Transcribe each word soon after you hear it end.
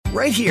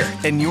right here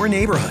in your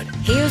neighborhood.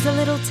 Here's a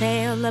little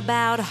tale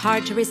about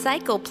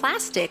hard-to-recycle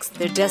plastics.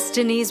 Their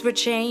destinies were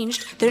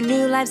changed. Their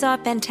new lives are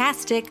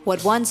fantastic.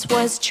 What once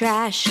was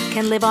trash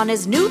can live on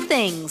as new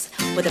things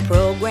with a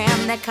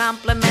program that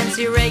complements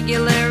your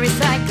regular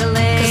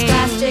recycling. 'Cause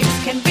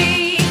plastics can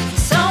be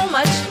so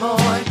much more.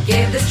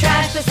 Give this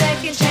trash the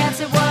second chance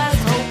it was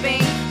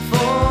hoping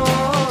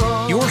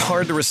for. Your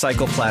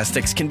hard-to-recycle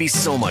plastics can be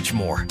so much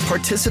more.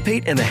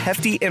 Participate in the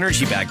Hefty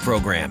Energy Bag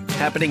program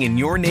happening in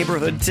your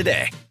neighborhood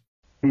today.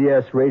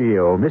 CBS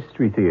Radio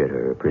Mystery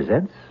Theater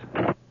presents...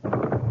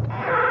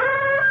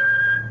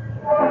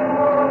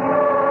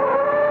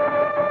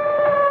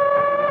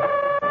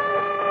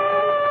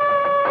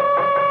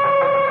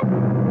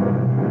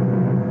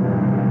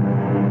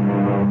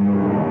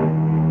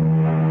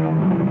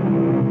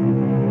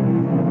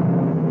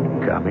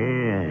 Come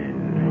in.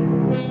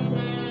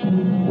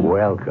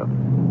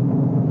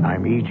 Welcome.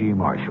 I'm E.G.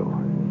 Marshall.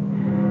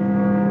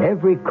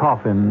 Every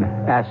coffin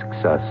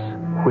asks us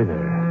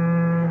whither.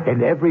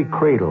 And every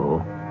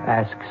cradle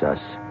asks us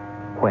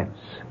whence.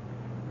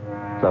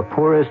 The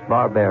poorest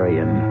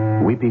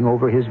barbarian, weeping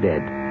over his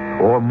dead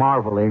or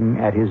marveling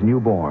at his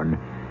newborn,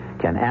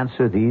 can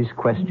answer these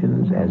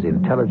questions as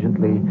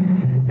intelligently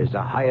as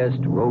the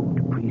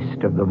highest-robed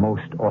priest of the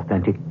most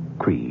authentic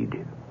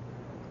creed.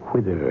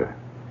 Whither?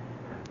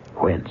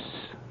 Whence?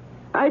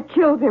 I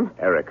killed him.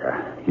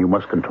 Erica, you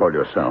must control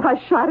yourself. I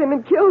shot him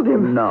and killed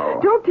him. No.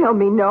 Don't tell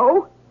me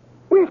no.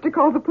 We have to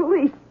call the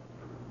police.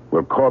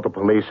 We'll call the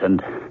police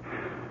and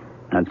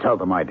tell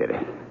them I did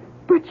it.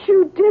 But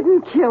you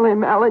didn't kill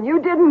him, Alan. You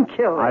didn't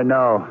kill him. I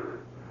know.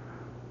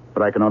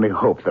 But I can only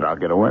hope that I'll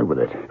get away with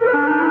it.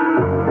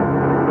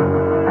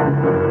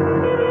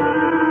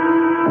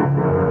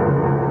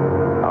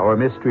 Our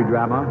mystery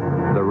drama,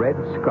 The Red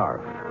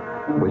Scarf,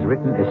 was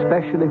written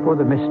especially for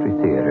the Mystery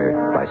Theater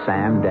by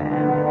Sam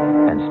Dan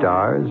and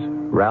stars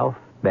Ralph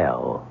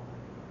Bell.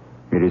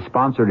 It is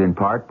sponsored in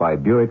part by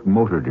Buick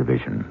Motor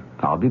Division.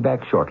 I'll be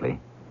back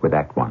shortly with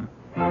Act One.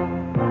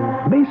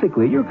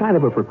 Basically, you're kind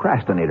of a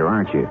procrastinator,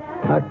 aren't you?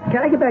 Can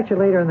I get back to you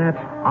later on that?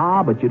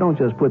 But you don't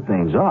just put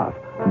things off.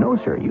 No,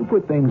 sir, you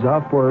put things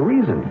off for a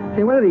reason.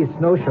 See, when are these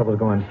snow shovels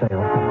going on sale?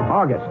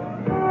 August.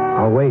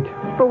 I'll wait.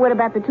 But what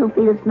about the 2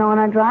 feet of snow in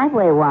our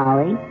driveway,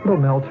 Wally? It'll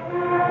melt.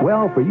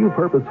 Well, for you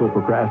purposeful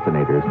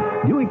procrastinators,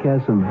 Buick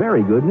has some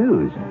very good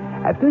news.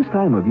 At this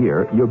time of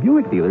year, your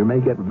Buick dealer may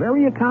get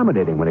very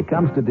accommodating when it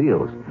comes to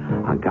deals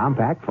on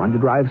compact,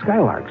 fun-to-drive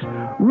Skylarks,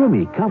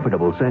 roomy,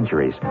 comfortable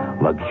Centuries,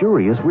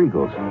 luxurious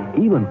Regals,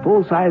 even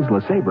full-size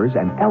LeSabres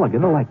and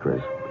elegant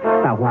Electras.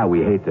 Now, while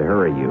we hate to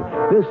hurry you,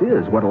 this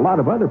is what a lot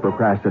of other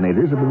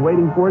procrastinators have been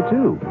waiting for,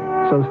 too.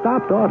 So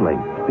stop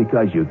dawdling,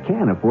 because you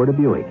can afford a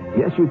Buick.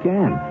 Yes, you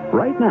can.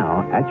 Right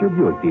now at your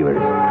Buick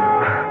dealers.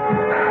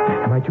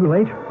 Am I too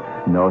late?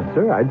 No,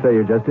 sir. I'd say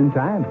you're just in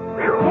time.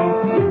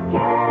 Yes, you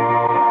can.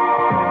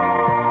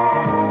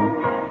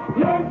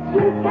 Yes, you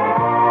can.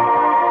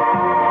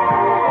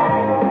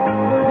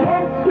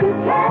 Yes, you can.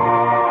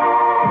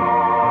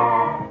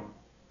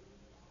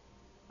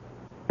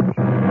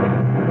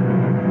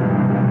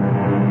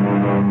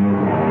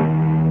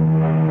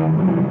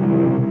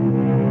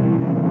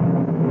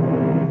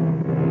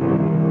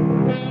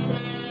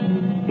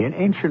 In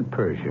ancient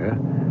Persia,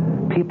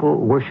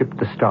 people worshipped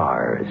the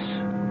stars.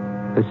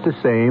 It's the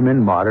same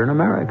in modern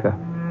America.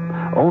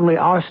 Only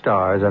our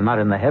stars are not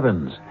in the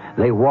heavens.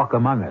 They walk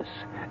among us.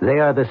 They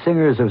are the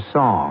singers of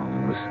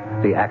songs,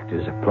 the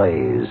actors of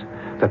plays,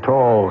 the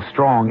tall,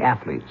 strong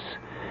athletes,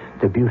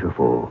 the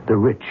beautiful, the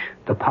rich,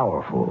 the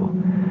powerful,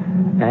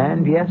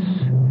 and yes,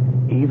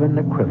 even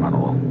the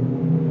criminal.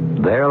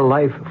 Their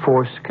life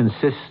force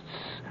consists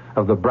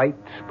of the bright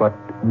but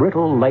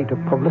brittle light of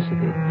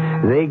publicity.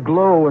 They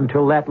glow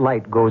until that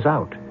light goes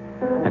out.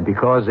 And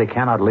because they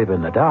cannot live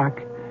in the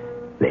dark,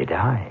 they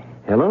die.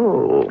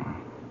 Hello.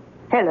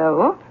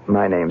 Hello?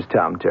 My name's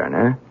Tom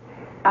Turner.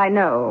 I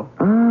know.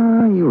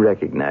 You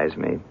recognize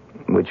me,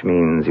 which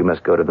means you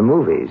must go to the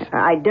movies.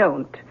 I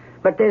don't.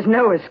 But there's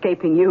no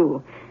escaping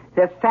you.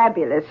 The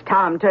fabulous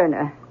Tom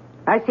Turner.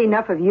 I see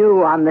enough of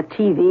you on the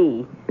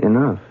TV.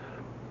 Enough?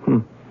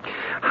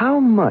 How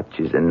much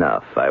is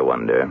enough, I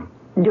wonder?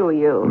 Do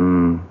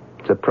you?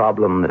 It's a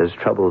problem that has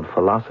troubled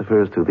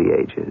philosophers through the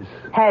ages.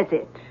 Has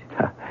it?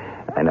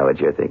 I know what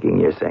you're thinking.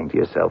 You're saying to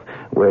yourself,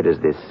 where does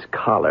this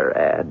collar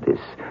ad, this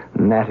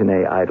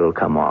matinee idol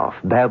come off,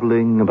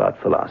 babbling about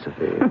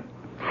philosophy?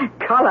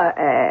 Color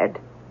ad.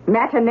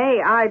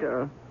 Matinee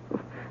idol.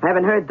 I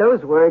haven't heard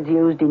those words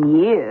used in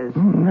years.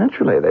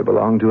 Naturally, they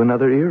belong to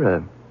another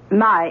era.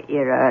 My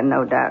era,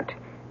 no doubt.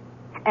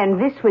 And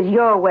this was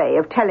your way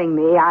of telling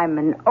me I'm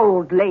an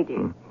old lady.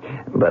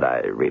 But I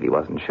really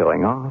wasn't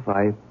showing off.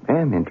 I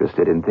am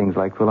interested in things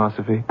like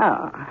philosophy.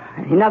 Oh,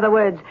 in other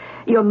words,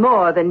 you're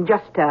more than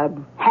just a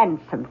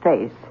handsome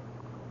face.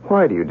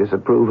 Why do you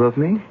disapprove of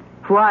me?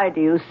 Why do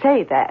you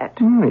say that?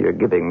 You're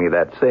giving me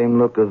that same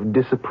look of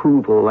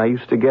disapproval I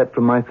used to get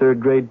from my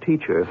third-grade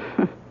teacher.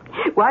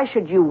 Why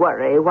should you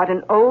worry what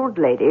an old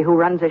lady who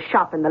runs a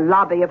shop in the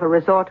lobby of a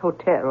resort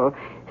hotel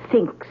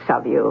thinks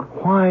of you.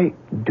 Why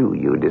do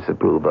you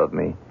disapprove of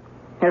me?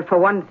 And for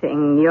one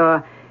thing,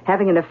 you're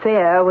having an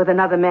affair with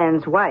another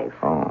man's wife.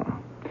 Oh,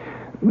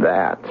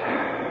 that.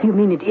 You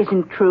mean it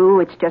isn't true?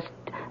 It's just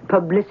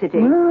publicity?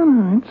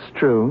 No, it's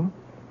true.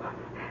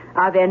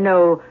 Are there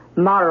no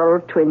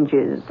moral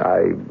twinges?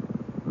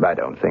 I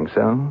don't think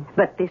so.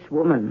 But this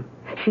woman,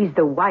 she's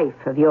the wife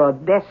of your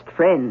best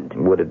friend.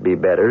 Would it be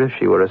better if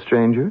she were a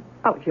stranger?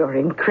 Oh, you're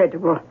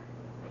incredible.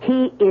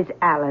 He is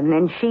Alan,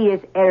 and she is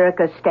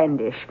Erica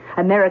Standish,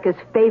 America's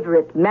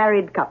favorite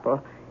married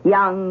couple.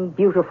 Young,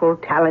 beautiful,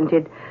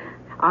 talented.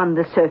 On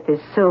the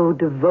surface, so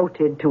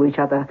devoted to each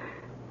other.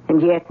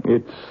 And yet...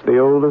 It's the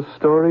oldest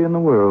story in the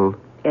world.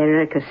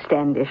 Erica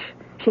Standish.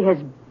 She has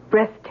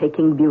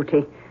breathtaking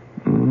beauty.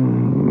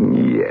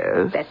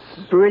 Yes. That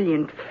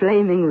brilliant,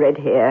 flaming red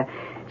hair.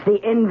 It's the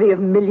envy of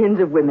millions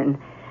of women.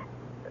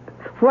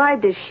 Why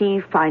does she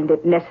find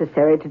it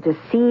necessary to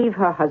deceive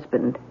her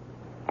husband?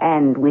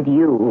 And with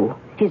you,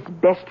 his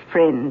best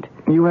friend.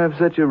 You have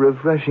such a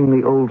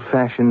refreshingly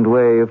old-fashioned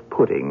way of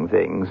putting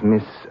things,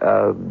 Miss,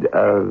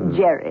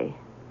 Jerry.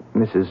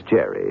 Mrs.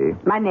 Jerry.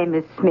 My name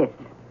is Smith.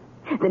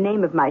 The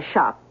name of my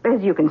shop,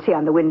 as you can see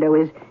on the window,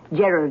 is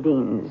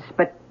Geraldine's.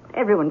 But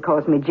everyone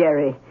calls me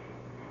Jerry.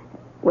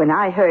 When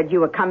I heard you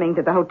were coming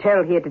to the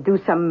hotel here to do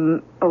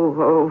some...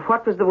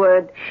 what was the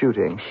word?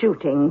 Shooting.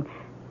 Shooting.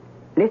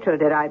 Little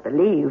did I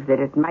believe that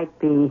it might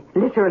be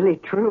literally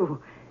true.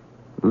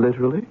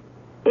 Literally?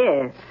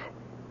 Yes.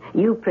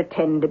 You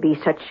pretend to be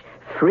such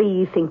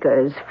free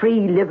thinkers,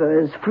 free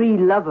livers, free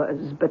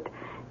lovers, but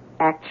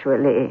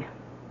actually,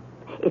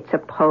 it's a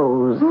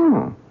pose.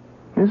 Oh,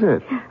 is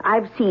it?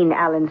 I've seen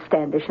Alan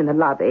Standish in the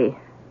lobby.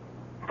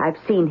 I've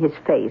seen his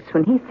face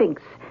when he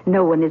thinks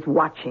no one is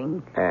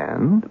watching.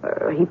 And?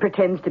 He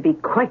pretends to be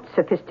quite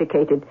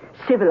sophisticated,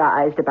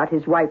 civilized about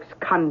his wife's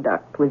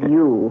conduct with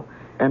you.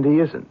 And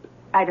he isn't?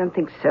 I don't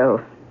think so.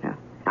 No.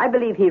 I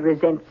believe he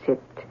resents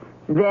it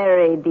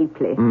very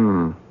deeply.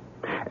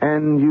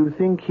 And you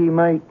think he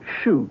might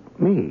shoot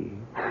me?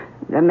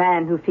 The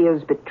man who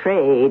feels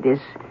betrayed is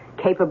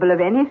capable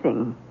of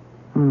anything.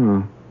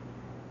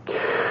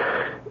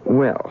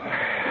 Well,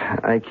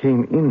 I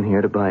came in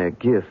here to buy a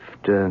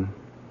gift.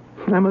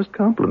 I must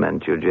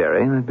compliment you,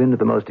 Jerry. I've been to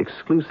the most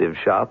exclusive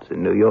shops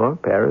in New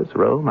York, Paris,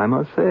 Rome. I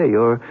must say,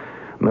 your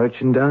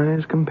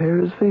merchandise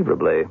compares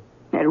favorably.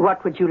 And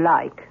what would you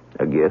like?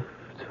 A gift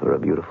for a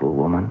beautiful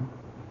woman.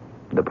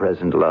 The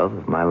present love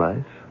of my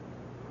life.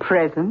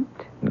 Present?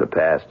 The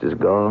past is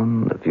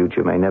gone. The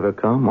future may never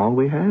come. All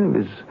we have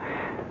is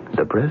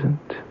the present.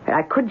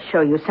 I could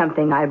show you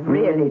something I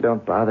really...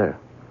 Don't bother.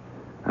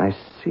 I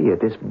see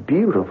it. This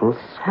beautiful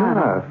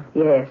scarf.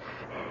 Yes.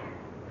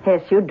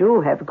 Yes, you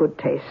do have good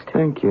taste.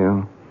 Thank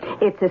you.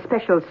 It's a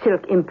special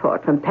silk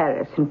import from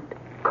Paris and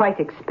quite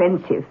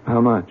expensive.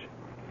 How much?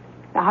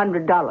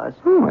 $100.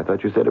 Oh, I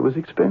thought you said it was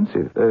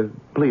expensive.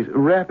 Please,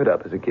 wrap it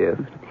up as a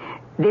gift.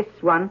 This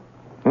one?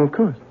 Oh, of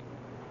course.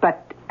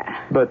 But...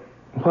 But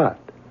what?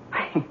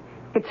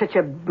 It's such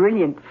a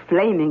brilliant,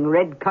 flaming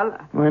red color.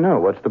 I know.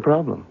 What's the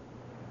problem?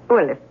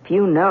 Well, if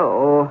you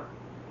know,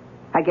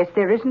 I guess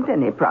there isn't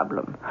any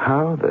problem.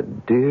 How the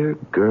dear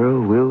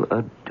girl will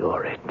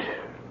adore it.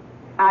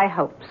 I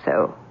hope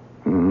so.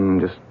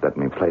 Just let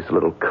me place a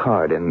little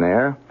card in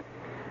there.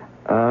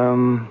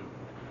 To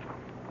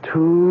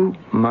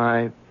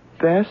my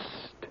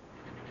best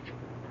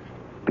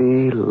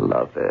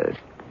beloved.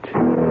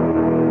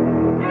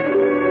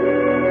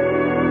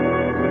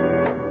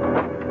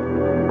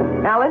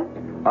 Alan?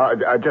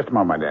 Just a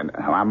moment, then.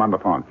 I'm on the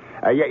phone.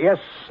 Yes,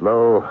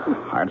 Lou.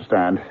 I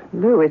understand.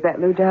 Lou, is that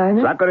Lou Diamond?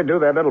 It's not going to do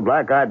that little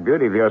black-eyed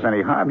beauty of yours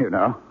any harm, you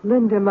know.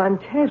 Linda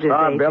Montez's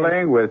Star agent.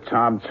 billing with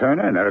Tom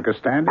Turner and Erica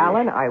Standish.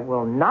 Alan, I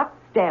will not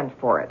stand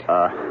for it.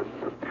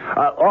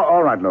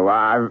 All right, Lou.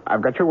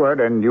 I've got your word,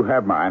 and you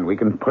have mine. We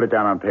can put it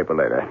down on paper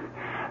later.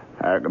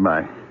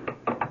 Goodbye.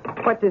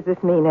 What does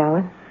this mean,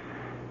 Alan?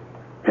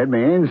 It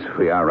means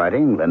we are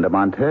writing Linda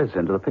Montez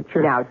into the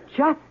picture. Now,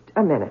 just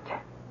a minute.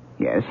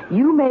 Yes?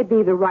 You may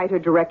be the writer,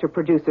 director,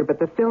 producer, but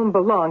the film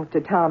belongs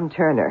to Tom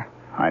Turner.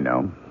 I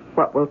know.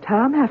 What will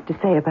Tom have to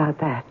say about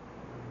that?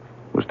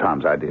 It was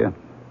Tom's idea.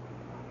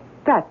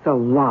 That's a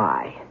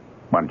lie.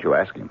 Why don't you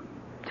ask him?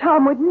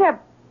 Tom would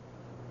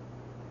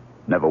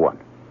Never what?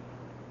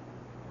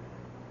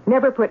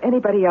 never put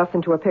anybody else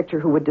into a picture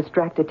who would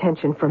distract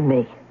attention from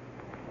me.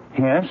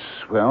 Yes,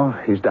 well,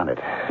 he's done it.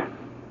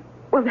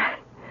 Well,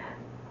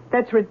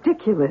 that's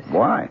ridiculous.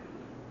 Why?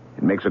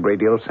 It makes a great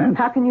deal of sense.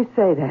 How can you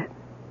say that?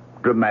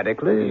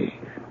 Dramatically.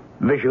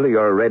 Visually,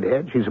 you're a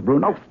redhead. She's a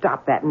brunette. Oh,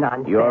 stop that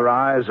nonsense. Your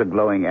eyes are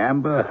glowing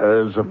amber.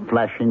 Hers are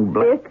flashing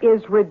black.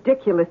 This is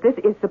ridiculous. This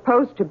is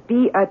supposed to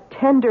be a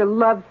tender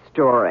love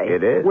story.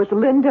 It is. With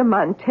Linda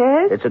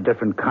Montez? It's a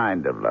different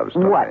kind of love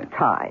story. What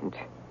kind?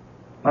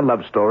 A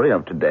love story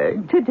of today.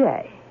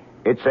 Today.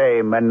 It's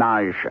a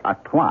ménage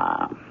à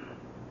trois.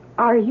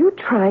 Are you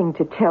trying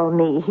to tell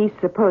me he's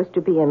supposed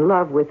to be in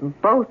love with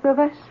both of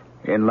us?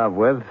 In love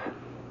with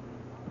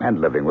and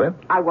living with.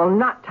 I will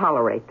not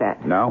tolerate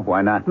that. No,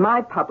 why not?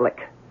 My public.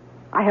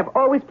 I have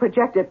always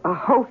projected a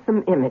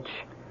wholesome image.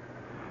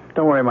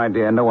 Don't worry, my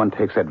dear. No one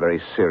takes that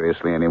very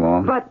seriously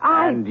anymore. But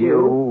I and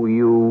do.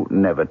 you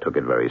never took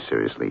it very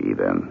seriously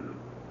either.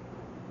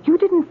 You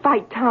didn't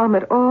fight Tom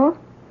at all?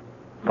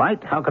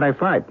 Fight? How could I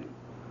fight?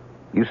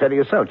 You said it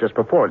yourself just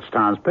before. It's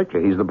Tom's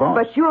picture. He's the boss.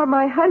 But you're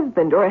my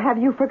husband, or have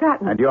you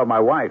forgotten? And you're my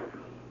wife.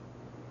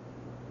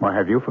 Or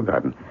have you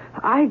forgotten?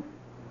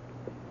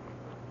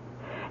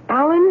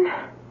 Alan,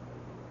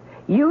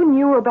 you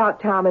knew about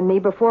Tom and me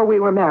before we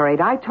were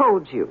married. I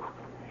told you.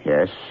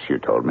 Yes, you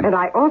told me. And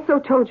I also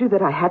told you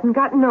that I hadn't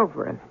gotten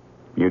over him.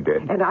 You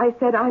did. And I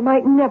said I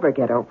might never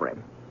get over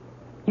him.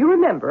 You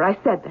remember, I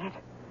said that.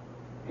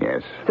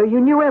 Yes. So you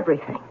knew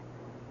everything.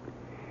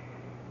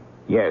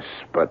 Yes,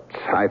 but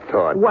I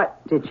thought...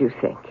 What did you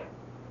think?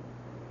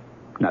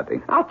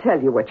 Nothing. I'll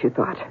tell you what you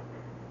thought.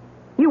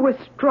 You were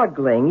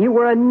struggling. You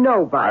were a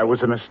nobody. I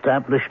was an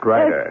established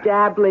writer.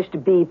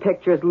 Established B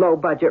Pictures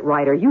low-budget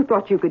writer. You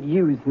thought you could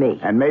use me.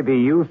 And maybe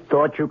you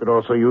thought you could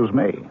also use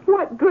me.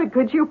 What good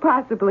could you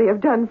possibly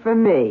have done for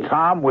me?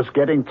 Tom was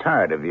getting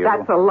tired of you.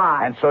 That's a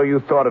lie. And so you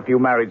thought if you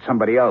married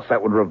somebody else,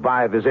 that would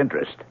revive his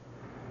interest.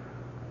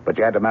 But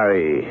you had to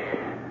marry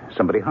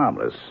somebody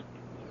harmless.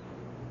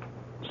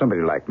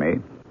 Somebody like me,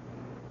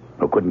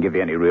 who couldn't give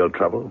you any real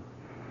trouble.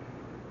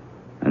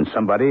 And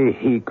somebody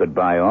he could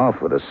buy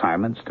off with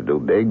assignments to do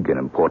big and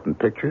important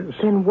pictures.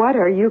 Then what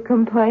are you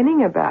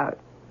complaining about?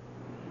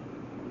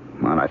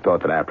 Well, I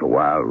thought that after a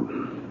while,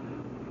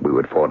 we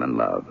would fall in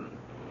love.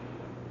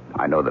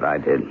 I know that I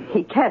did.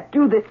 He can't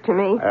do this to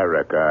me.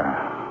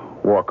 Erica,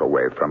 walk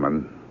away from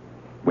him.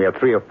 We have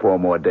 3 or 4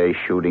 more days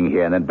shooting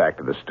here and then back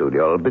to the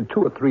studio. It'll be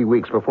 2 or 3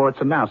 weeks before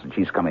it's announced that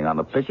she's coming on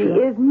the picture. She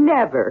is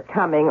never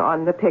coming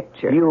on the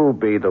picture. You'll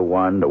be the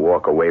one to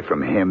walk away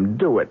from him.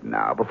 Do it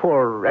now,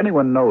 before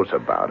anyone knows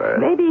about her.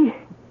 Maybe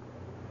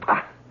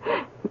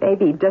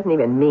he doesn't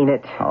even mean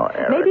it. Oh,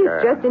 Erica. Maybe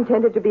it's just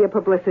intended to be a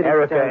publicity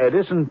stunt. Erica, it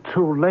isn't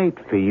too late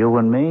for you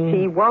and me.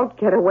 He won't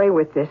get away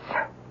with this.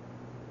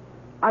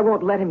 I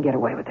won't let him get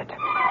away with it.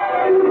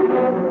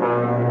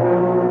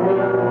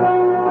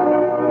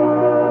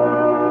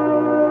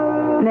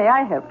 May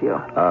I help you?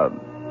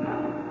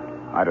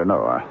 I don't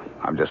know.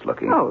 I'm just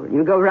looking. Oh,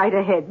 you go right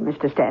ahead,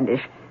 Mr.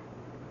 Standish.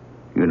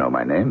 You know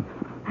my name?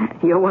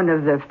 You're one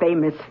of the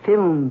famous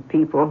film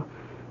people.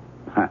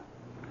 Huh.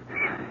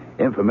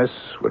 Infamous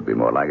would be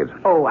more like it.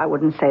 Oh, I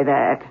wouldn't say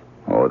that.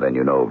 Oh, then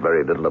you know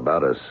very little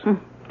about us.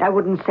 I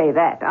wouldn't say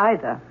that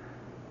either.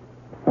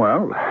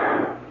 Well,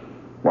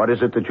 what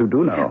is it that you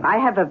do know? I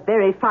have a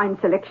very fine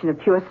selection of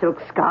pure silk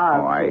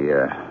scarves.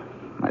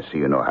 Oh, I see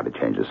you know how to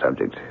change the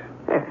subject.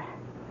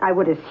 I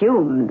would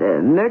assume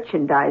the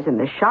merchandise in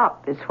the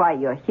shop is why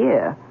you're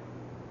here.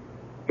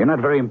 You're not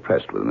very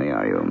impressed with me,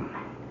 are you?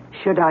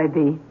 Should I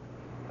be?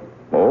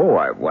 Oh,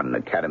 I've won an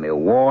Academy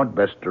Award,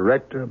 Best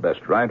Director,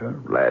 Best Writer,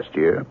 last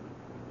year.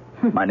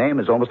 My name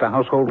is almost a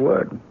household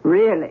word.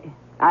 Really?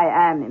 I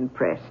am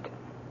impressed.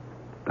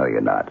 No,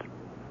 you're not.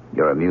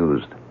 You're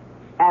amused.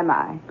 Am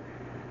I?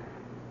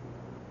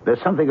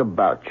 There's something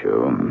about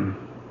you.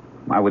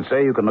 I would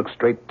say you can look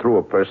straight through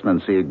a person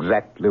and see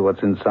exactly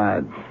what's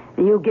inside.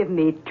 You give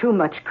me too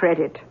much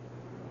credit.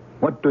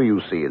 What do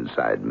you see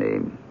inside me?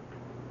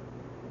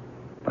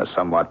 A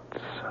somewhat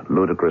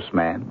ludicrous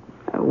man?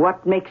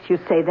 What makes you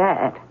say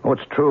that? Oh,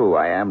 it's true.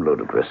 I am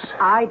ludicrous.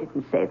 I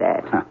didn't say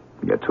that. Huh.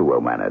 You're too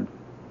well-mannered.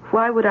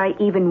 Why would I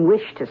even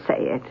wish to say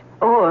it?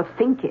 Or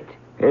think it?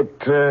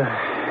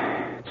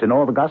 It's in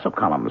all the gossip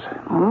columns.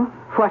 Oh?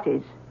 What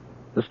is?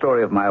 The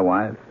story of my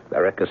wife,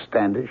 Erica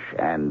Standish,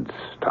 and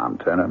Tom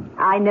Turner.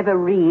 I never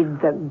read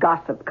the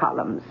gossip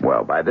columns.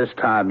 Well, by this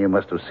time, you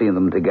must have seen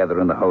them together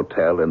in the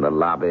hotel, in the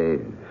lobby,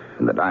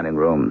 in the dining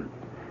room.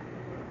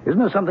 Isn't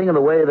there something in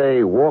the way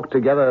they walk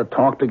together,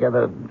 talk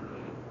together,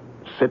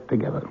 sit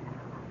together?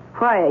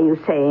 Why are you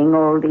saying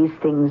all these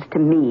things to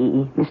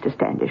me, Mr.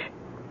 Standish?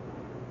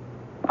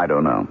 I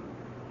don't know.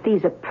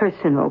 These are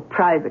personal,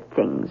 private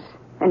things.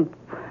 And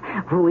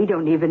we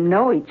don't even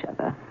know each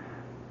other.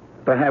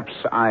 Perhaps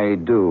I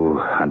do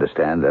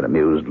understand that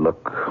amused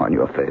look on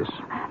your face.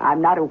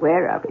 I'm not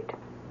aware of it.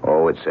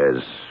 Oh, it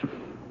says,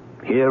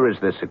 here is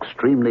this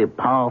extremely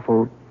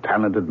powerful,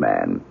 talented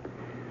man.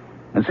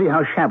 And see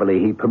how shabbily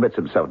he permits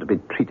himself to be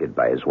treated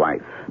by his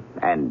wife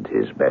and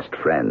his best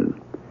friend.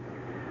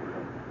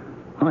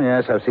 Oh,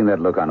 yes, I've seen that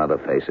look on other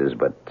faces,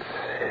 but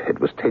it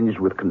was tinged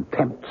with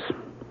contempt.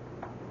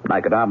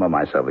 I could armor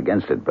myself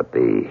against it, but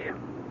the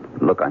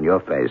look on your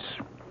face,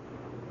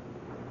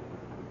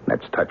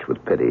 that's touched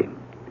with pity.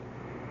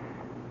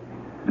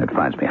 It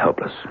finds me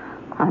helpless.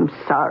 I'm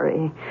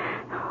sorry.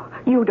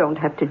 You don't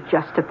have to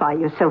justify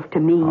yourself to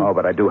me. Oh,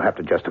 but I do have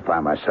to justify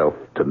myself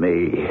to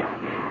me.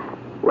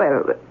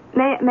 Well,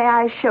 may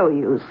I show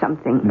you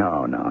something?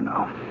 No.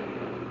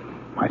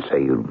 I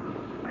say you've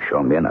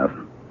shown me enough.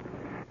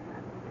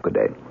 Good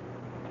day.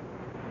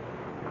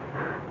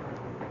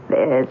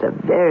 There's a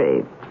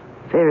very,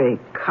 very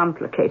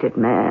complicated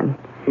man.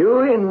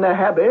 You in the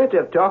habit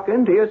of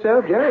talking to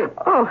yourself, Jerry?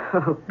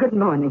 Oh, good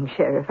morning,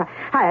 Sheriff.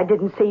 I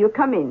didn't see you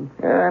come in.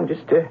 I'm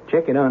just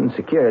checking on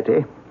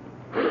security.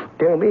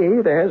 Tell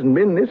me there hasn't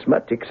been this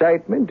much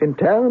excitement in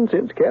town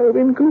since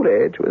Calvin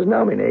Coolidge was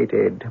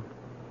nominated.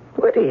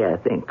 What do you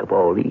think of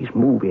all these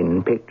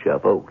moving picture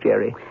folk,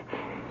 Jerry?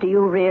 Do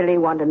you really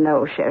want to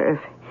know,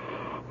 Sheriff?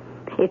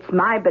 It's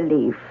my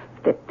belief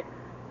that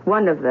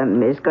one of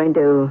them is going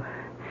to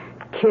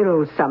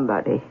kill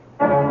somebody.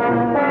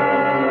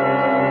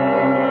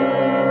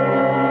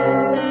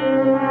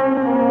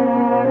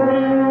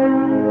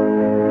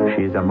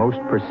 She's a most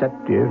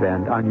perceptive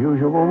and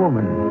unusual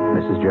woman,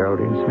 Mrs.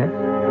 Geraldine Smith.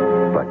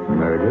 But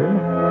murder?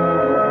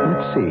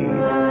 Let's see.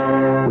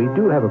 We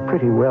do have a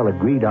pretty well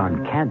agreed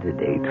on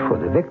candidate for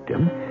the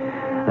victim.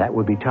 That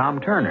would be Tom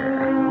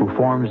Turner, who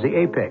forms the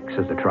apex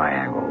of the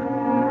triangle.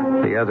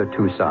 The other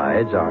two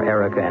sides are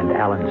Erica and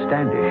Alan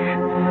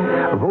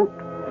Standish. Vote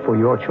for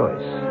your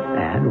choice,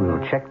 and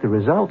we'll check the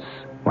results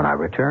when I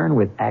return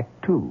with Act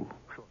 2.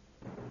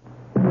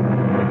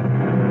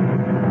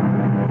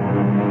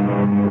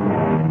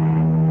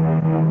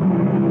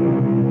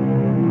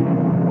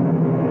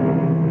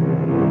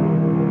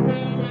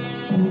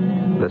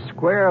 The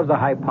square of the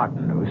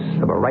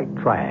hypotenuse of a right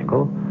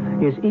triangle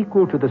is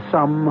equal to the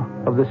sum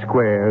of the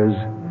squares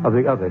of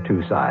the other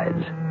two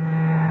sides.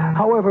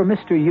 However,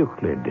 Mr.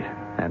 Euclid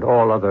and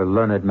all other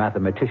learned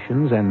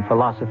mathematicians and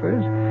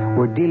philosophers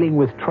were dealing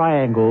with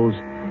triangles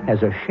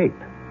as a shape.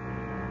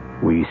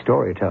 We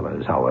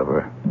storytellers,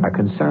 however, are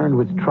concerned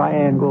with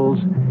triangles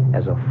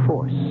as a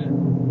force,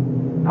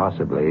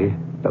 possibly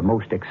the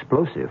most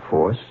explosive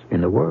force in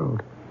the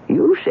world.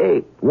 You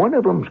say one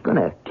of them's going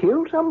to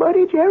kill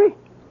somebody, Jerry?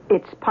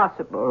 It's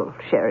possible,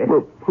 Sheriff.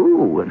 Well,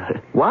 who and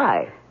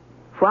why?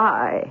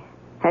 Why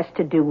has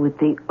to do with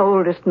the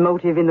oldest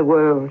motive in the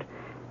world,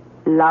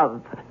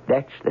 love.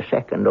 That's the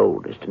second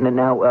oldest.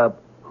 Now,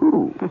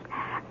 who?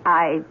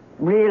 I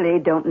really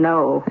don't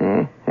know.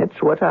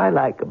 That's what I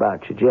like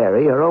about you,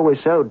 Jerry. You're always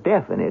so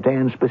definite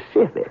and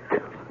specific.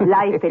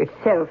 Life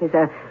itself is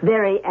a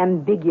very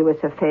ambiguous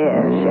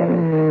affair,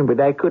 Sheriff. But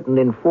I couldn't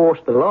enforce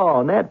the law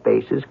on that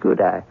basis, could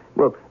I?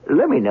 Well,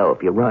 let me know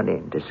if you run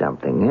into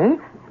something, eh?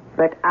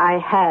 But I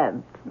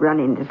have run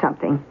into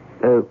something.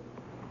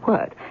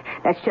 What?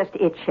 That's just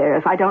it,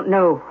 Sheriff. I don't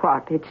know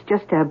what. It's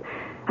just a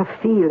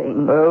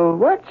feeling.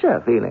 What's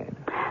a feeling?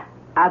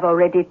 I've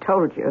already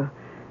told you.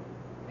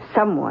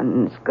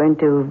 Someone's going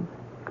to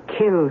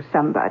kill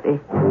somebody.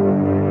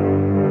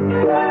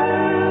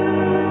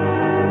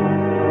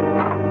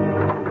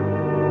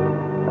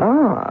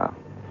 Ah,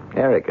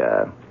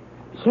 Erica.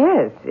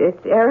 Yes,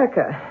 it's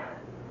Erica.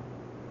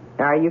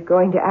 Are you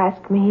going to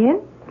ask me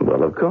in?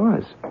 Well, of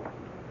course.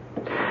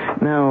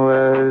 Now,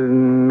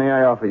 may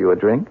I offer you a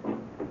drink?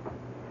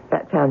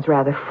 That sounds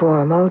rather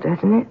formal,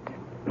 doesn't it?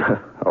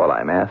 All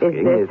I'm asking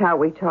Is this how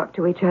we talk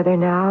to each other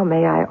now?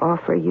 May I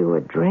offer you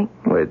a drink?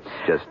 Well, it's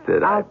just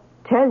that I'll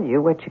tell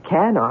you what you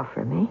can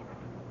offer me.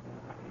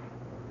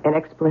 An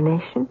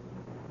explanation?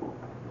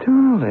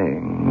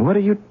 Darling, what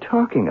are you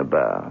talking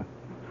about?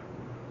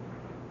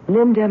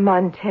 Linda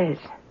Montez.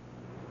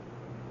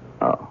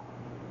 Oh.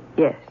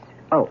 Yes.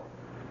 Oh.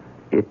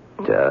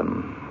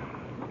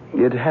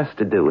 It has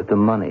to do with the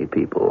money,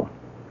 people.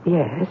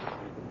 Yes.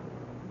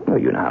 Well,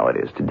 you know how it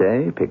is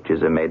today.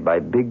 Pictures are made by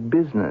big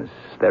business.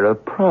 They're a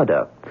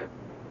product,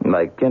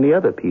 like any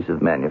other piece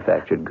of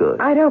manufactured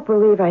goods. I don't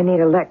believe I need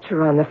a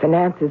lecture on the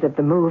finances of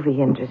the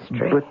movie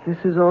industry. But this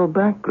is all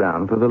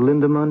background for the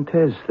Linda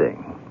Montez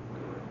thing.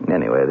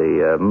 Anyway,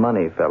 the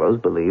money fellows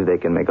believe they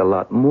can make a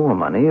lot more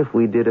money if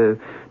we did a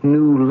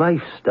new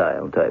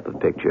lifestyle type of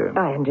picture.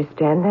 I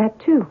understand that,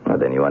 too. Well,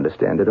 then you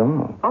understand it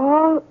all.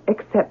 All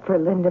except for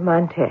Linda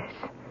Montez.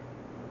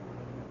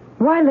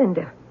 Why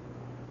Linda?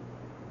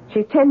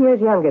 She's 10 years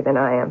younger than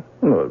I am.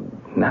 Well,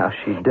 now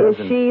she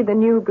doesn't... Is she the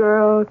new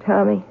girl,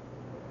 Tommy?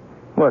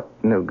 What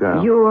new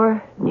girl?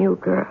 Your new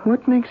girl.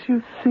 What makes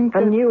you think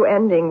A new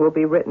ending will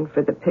be written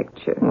for the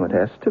picture. Well, it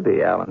has to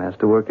be. Alan has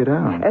to work it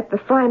out. At the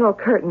final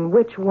curtain,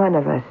 which one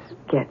of us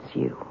gets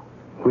you?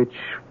 Which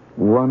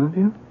one of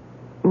you?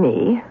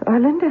 Me or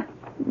Linda?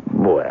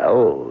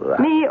 Well...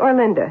 Me or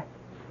Linda?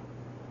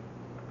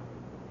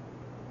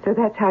 So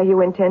that's how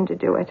you intend to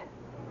do it?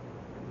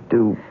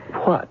 Do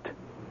what?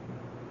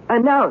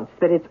 Announce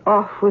that it's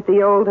off with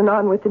the old and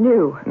on with the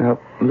new. Now,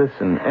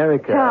 listen,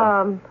 Erica...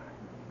 Tom,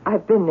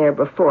 I've been there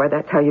before.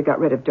 That's how you got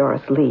rid of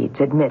Doris Leeds.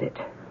 Admit it.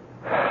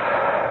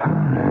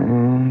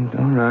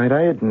 All right,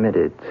 I admit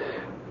it.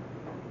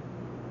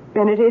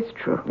 And it is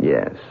true.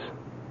 Yes.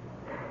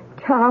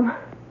 Tom,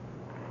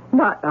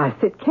 not us.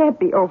 It can't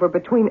be over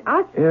between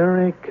us.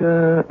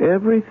 Erica,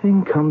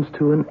 everything comes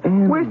to an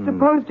end. We're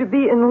supposed to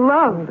be in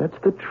love. Oh,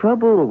 that's the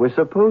trouble. We're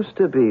supposed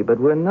to be, but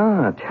we're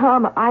not.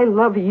 Tom, I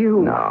love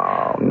you.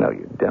 No,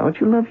 you don't.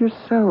 You love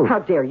yourself. How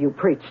dare you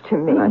preach to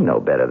me? I know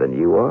better than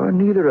you are.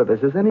 Neither of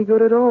us is any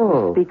good at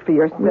all. Speak for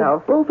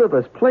yourself. Both of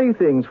us play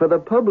things for the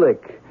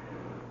public.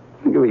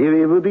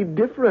 It would be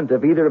different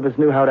if either of us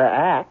knew how to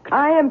act.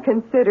 I am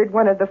considered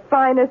one of the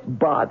finest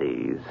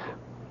bodies.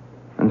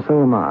 And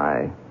so am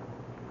I.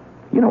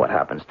 You You know what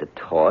happens to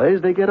toys?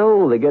 They get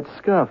old, they get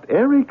scuffed.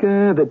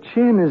 Erica, the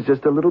chin is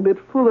just a little bit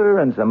fuller,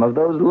 and some of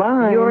those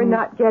lines... You're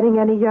not getting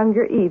any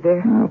younger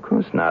either. No, of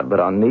course not, but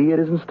on me it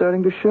isn't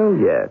starting to show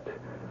yet.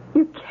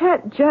 You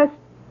can't just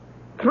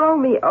throw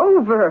me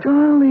over.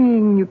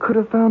 Darling, you could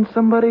have found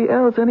somebody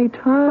else any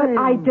time. But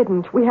I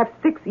didn't. We have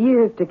 6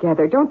 years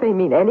together. Don't they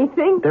mean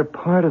anything? They're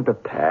part of the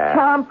past.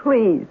 Tom,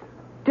 please,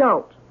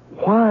 don't.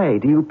 Why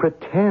do you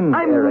pretend,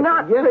 I'm Erica?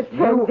 not yes,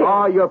 pretending. you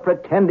are. You're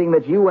pretending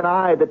that you and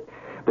I, that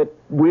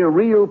we're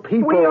real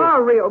people. We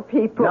are real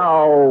people.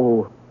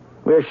 No.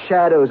 We're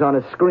shadows on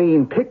a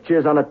screen,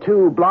 pictures on a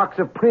tube, blocks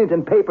of print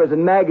and papers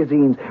and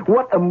magazines.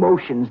 What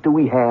emotions do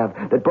we have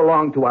that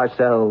belong to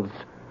ourselves?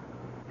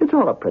 It's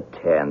all a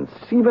pretense.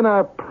 Even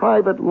our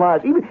private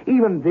lives,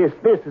 even this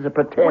is a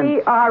pretense.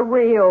 We are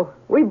real.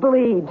 We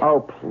bleed.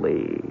 Oh,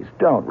 please,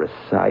 don't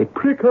recite.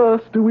 Prick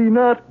us, do we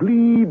not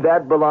bleed?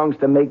 That belongs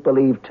to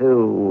make-believe,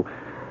 too.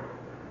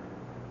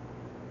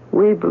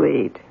 We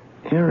bleed.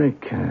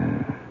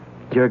 Erica,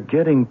 you're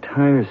getting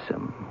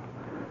tiresome.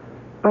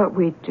 But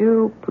we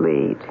do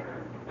bleed.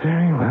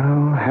 Very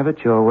well, have it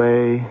your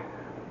way.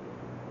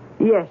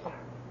 Yes.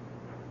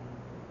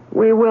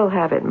 We will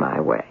have it my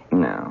way.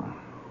 No.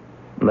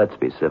 Let's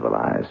be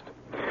civilized.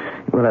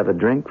 We'll have a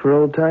drink for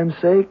old time's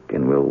sake,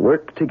 and we'll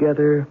work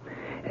together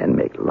and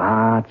make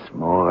lots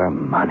more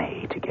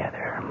money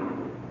together.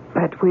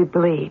 But we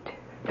bleed.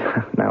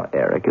 Now,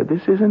 Erica,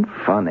 this isn't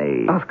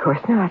funny. Of course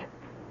not.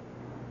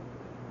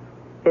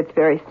 It's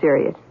very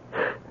serious.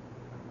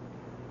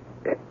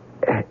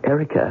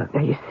 Erica.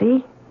 Now, you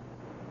see?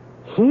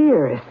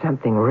 Here is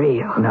something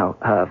real. No,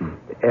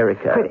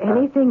 Erica. Could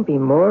anything be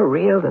more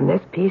real than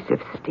this piece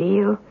of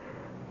steel?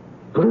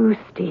 Blue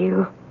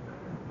steel?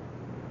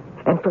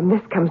 And from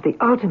this comes the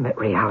ultimate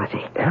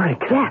reality.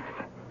 Erica.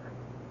 Death.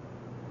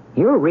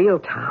 You're real,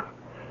 Tom.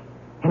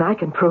 And I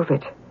can prove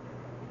it.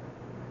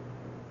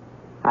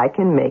 I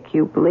can make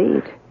you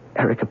bleed.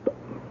 Erica,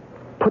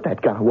 put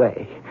that gun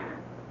away.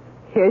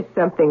 Here's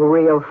something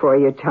real for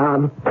you,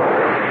 Tom.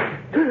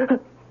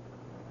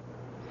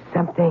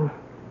 Something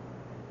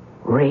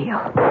real.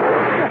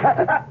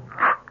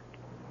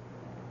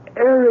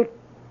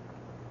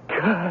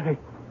 Erica.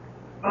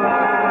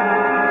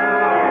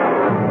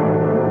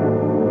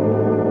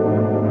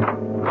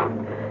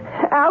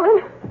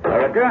 Alan?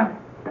 Erica?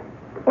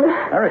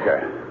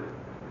 Erica?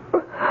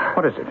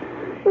 What is it?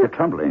 You're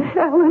trembling.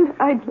 Alan,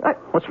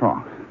 What's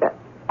wrong?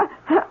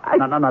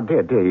 No,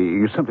 dear.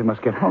 You simply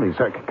must get hold of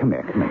yourself. Come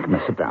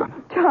here, sit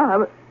down.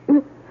 Tom.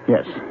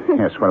 Yes,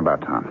 what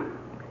about Tom?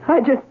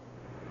 I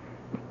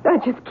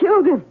just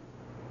killed him.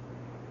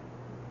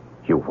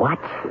 You what?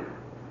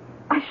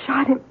 I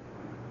shot him.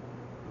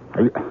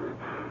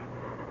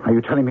 Are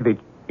you telling me that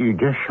you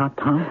just shot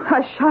Tom?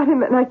 I shot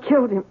him and I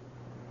killed him.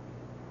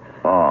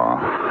 Oh.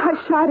 I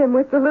shot him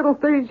with the little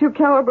 .32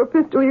 caliber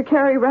pistol you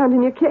carry around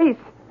in your case.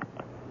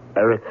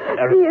 Eric.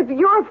 It's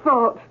your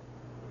fault.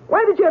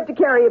 Why did you have to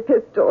carry a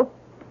pistol?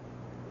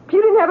 If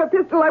you didn't have a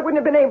pistol, I wouldn't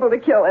have been able to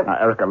kill him.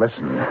 Erica,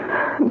 listen.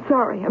 I'm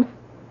sorry.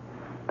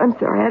 I'm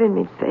sorry. I didn't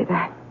mean to say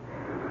that.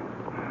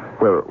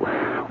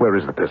 Where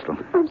is the pistol?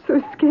 I'm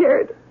so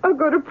scared. I'll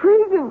go to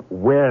prison.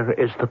 Where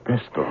is the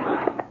pistol?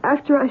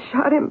 After I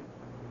shot him,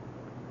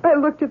 I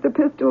looked at the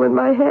pistol in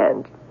my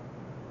hand.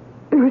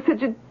 It was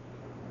such a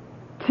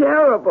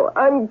terrible,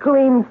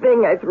 unclean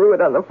thing, I threw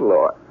it on the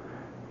floor.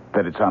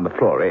 That it's on the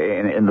floor,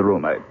 in the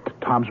room,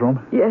 Tom's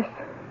room? Yes.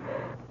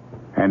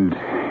 And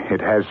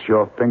it has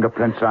your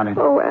fingerprints on it?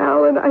 Oh,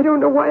 Alan, I don't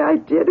know why I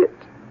did it.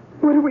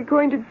 What are we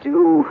going to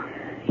do?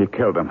 You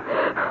killed him.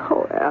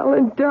 Oh,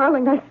 Alan,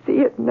 darling, I see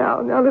it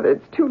now that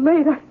it's too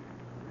late.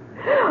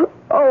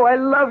 I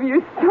love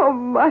you so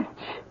much.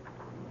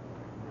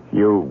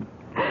 You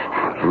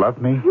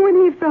love me?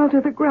 When he fell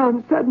to the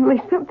ground,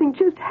 suddenly something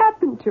just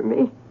happened to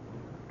me.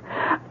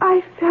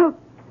 I felt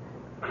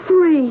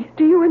free.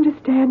 Do you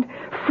understand?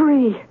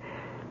 Free.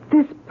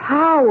 This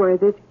power,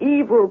 this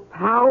evil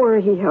power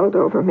he held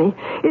over me,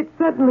 it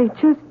suddenly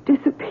just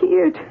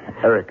disappeared.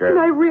 Erica. And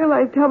I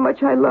realized how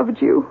much I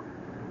loved you.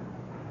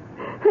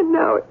 And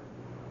now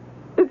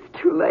it's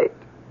too late.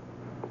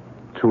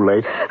 Too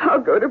late?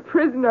 I'll go to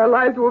prison. Our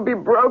lives will be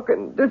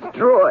broken,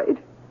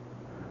 destroyed.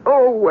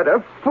 Oh, what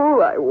a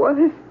fool I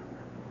was.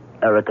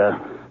 Erica,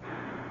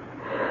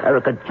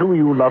 do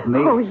you love me?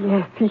 Oh,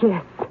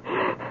 yes.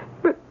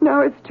 But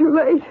now it's too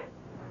late.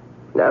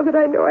 Now that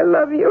I know I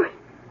love you.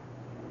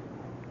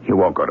 You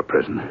won't go to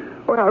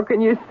prison. Well, how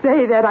can you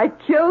say that? I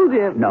killed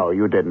him. No,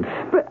 you didn't.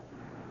 But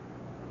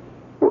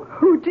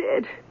who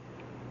did?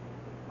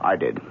 I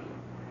did.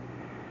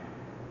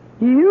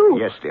 You?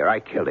 Yes, dear, I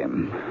killed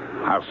him.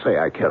 I'll say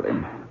I killed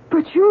him.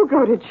 But you'll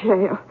go to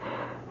jail.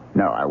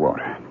 No, I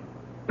won't.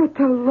 But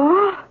the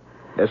law?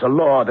 There's a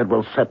law that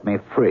will set me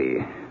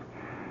free.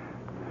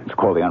 It's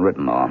called the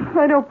unwritten law.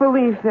 I don't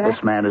believe that.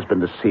 This man has been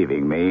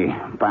deceiving me.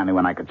 Finally,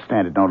 when I could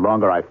stand it no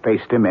longer, I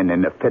faced him, and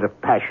in a fit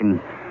of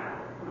passion,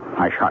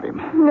 I shot him.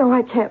 No,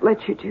 I can't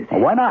let you do that.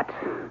 Well, why not?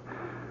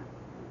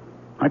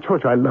 I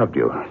told you I loved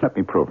you. Let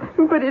me prove it.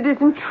 But it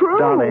isn't true.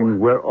 Darling,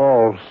 we're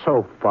all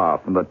so far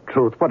from the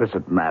truth. What does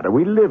it matter?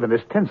 We live in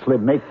this tensely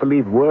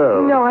make-believe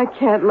world. No, I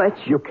can't let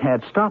you. You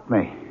can't stop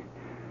me.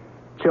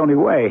 It's the only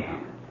way.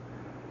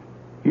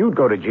 You'd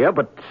go to jail,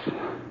 but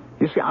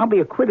you see, I'll be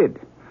acquitted.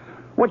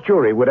 What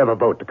jury would ever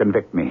vote to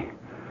convict me?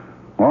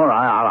 Or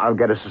I'll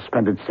get a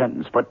suspended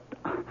sentence, but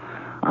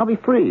I'll be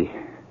free.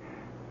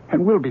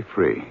 And we'll be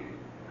free.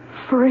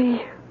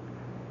 Free?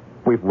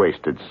 We've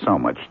wasted so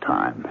much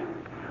time.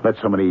 Let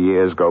so many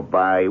years go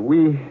by.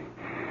 We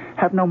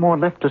have no more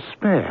left to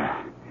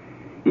spare.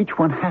 Each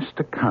one has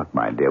to count,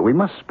 my dear. We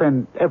must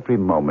spend every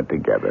moment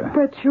together.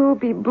 But you'll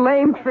be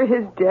blamed for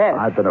his death.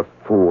 I've been a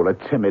fool, a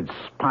timid,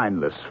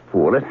 spineless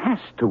fool. It has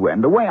to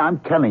end. The way I'm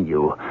telling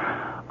you,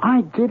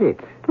 I did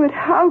it. But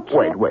how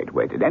can...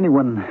 Wait. Did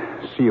anyone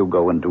see you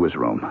go into his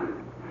room?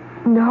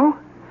 No.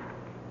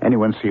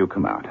 Anyone see you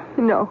come out?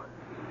 No.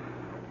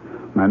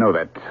 I know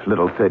that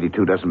little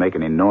 32 doesn't make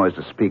any noise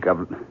to speak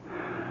of.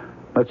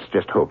 Let's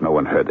just hope no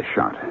one heard the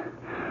shot.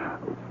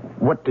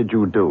 What did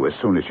you do as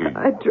soon as you...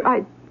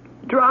 I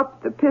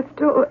dropped the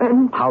pistol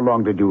and... How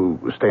long did you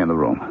stay in the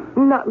room?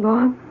 Not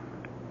long.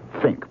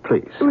 Think,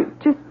 please.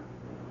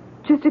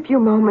 Just a few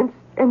moments,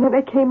 and then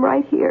I came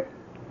right here.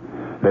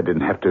 That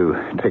didn't have to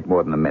take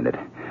more than a minute.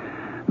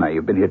 Now,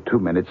 you've been here 2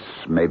 minutes,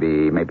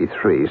 maybe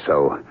 3,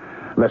 so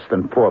less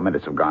than 4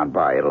 minutes have gone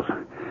by. It'll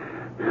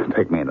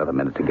take me another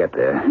minute to get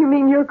there. You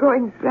mean you're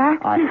going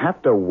back? I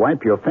have to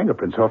wipe your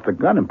fingerprints off the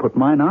gun and put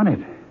mine on it.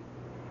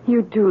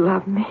 You do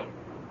love me.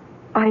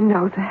 I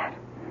know that.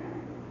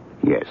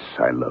 Yes,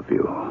 I love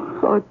you.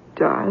 Oh,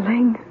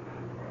 darling.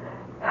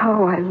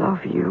 How I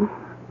love you.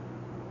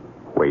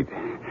 Wait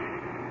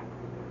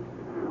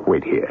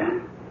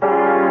here.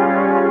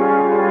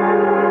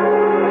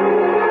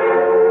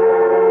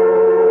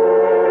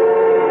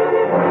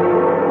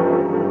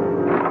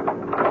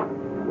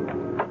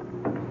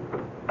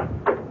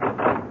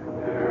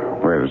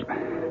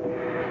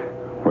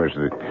 Where's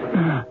the...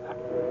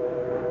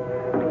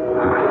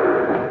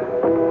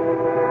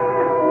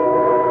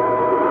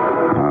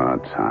 Oh,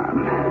 Tom.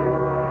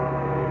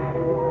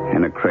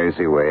 In a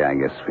crazy way, I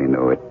guess we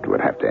knew it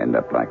would have to end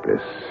up like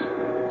this,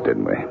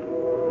 didn't we?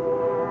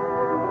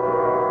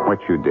 What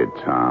you did,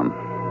 Tom,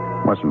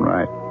 wasn't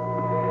right.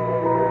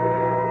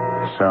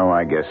 So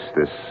I guess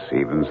this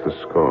evens the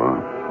score.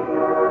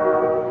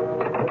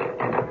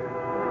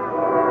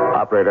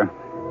 Operator,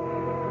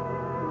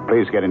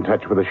 please get in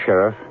touch with the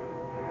sheriff.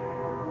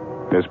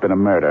 There's been a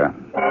murder.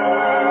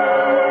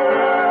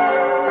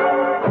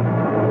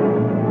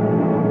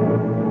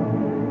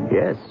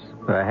 Yes,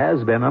 there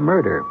has been a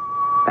murder.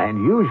 And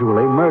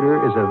usually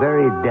murder is a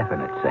very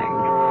definite thing.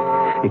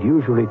 It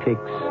usually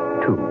takes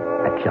two,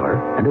 a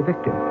killer and a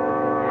victim.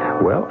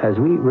 Well, as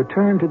we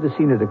return to the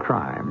scene of the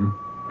crime,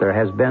 there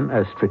has been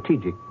a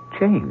strategic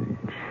change.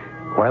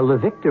 While the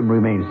victim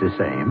remains the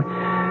same,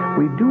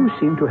 we do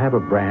seem to have a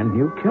brand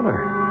new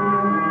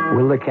killer.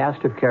 Will the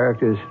cast of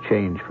characters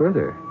change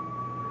further?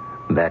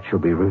 That shall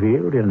be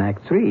revealed in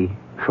Act 3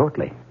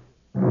 shortly.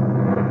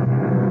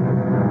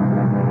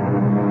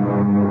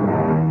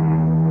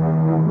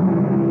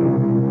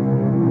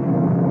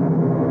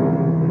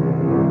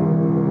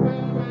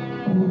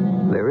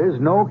 There is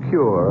no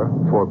cure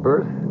for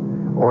birth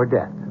or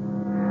death.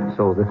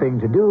 So the thing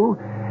to do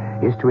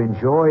is to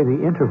enjoy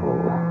the interval,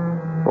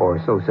 or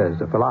so says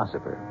the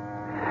philosopher.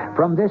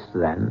 From this,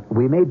 then,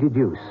 we may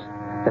deduce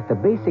that the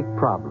basic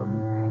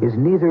problem is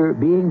neither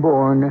being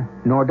born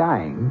nor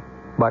dying,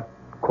 but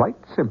quite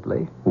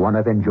simply one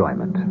of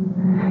enjoyment.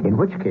 In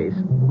which case,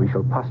 we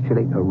shall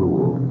postulate a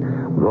rule.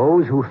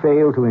 Those who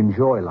fail to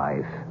enjoy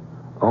life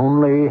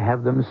only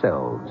have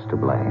themselves to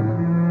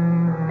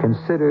blame.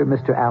 Consider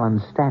Mr.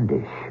 Alan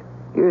Standish.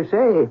 You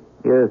say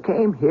you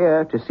came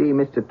here to see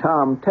Mr.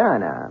 Tom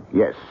Turner.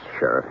 Yes,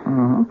 Sheriff.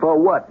 Mm-hmm. For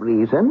what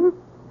reason?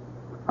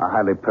 A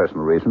highly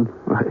personal reason.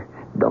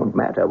 Don't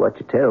matter what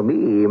you tell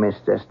me,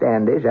 Mr.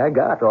 Standish. I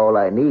got all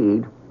I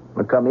need.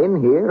 I come in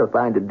here, I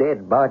find a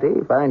dead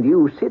body, find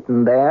you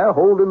sitting there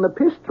holding the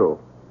pistol.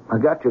 I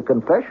got your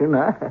confession.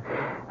 I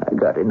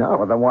got enough.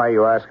 Well, then why are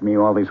you asking me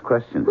all these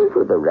questions?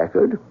 For the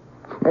record,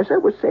 as I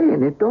was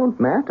saying, it don't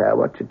matter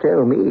what you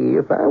tell me.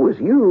 If I was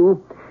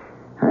you,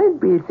 I'd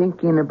be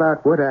thinking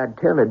about what I'd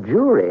tell a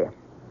jury.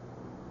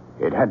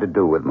 It had to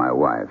do with my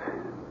wife.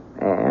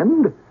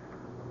 And?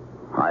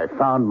 I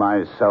found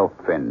myself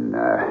in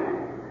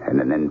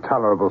an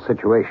intolerable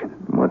situation.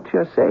 What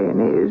you're saying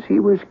is he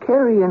was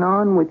carrying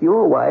on with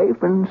your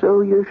wife, and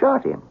so you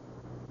shot him.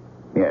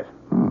 Yes.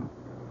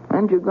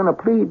 And you're going to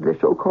plead the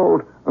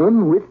so-called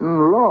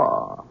unwritten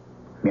law.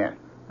 Yes.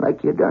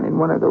 Like you done in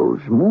one of those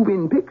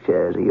moving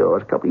pictures of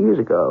yours a couple of years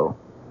ago.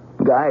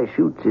 Guy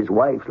shoots his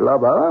wife's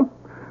lover,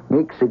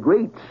 makes a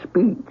great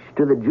speech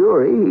to the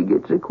jury, he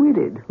gets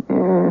acquitted.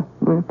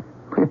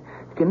 You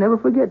can never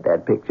forget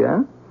that picture,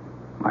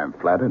 huh? I'm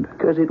flattered.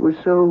 Because it was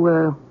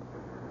so,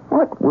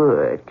 what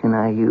word can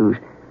I use?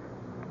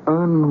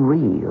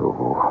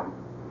 Unreal.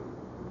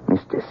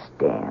 Mr.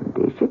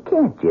 Standish, you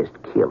can't just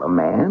kill a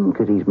man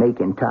because he's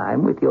making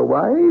time with your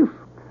wife.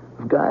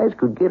 If guys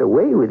could get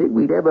away with it,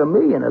 we'd have 1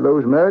 million of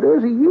those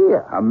murders a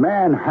year. A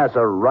man has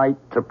a right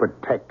to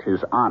protect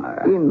his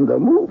honor. In the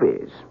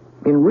movies.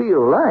 In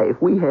real life,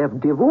 we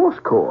have divorce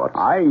courts.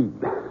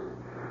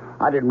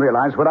 I didn't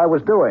realize what I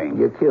was doing.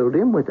 You killed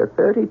him with a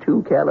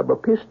 .32 caliber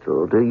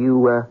pistol. Do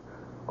you,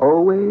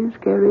 always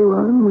carry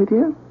one with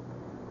you?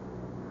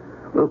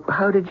 Well,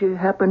 how did you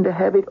happen to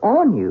have it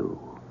on you?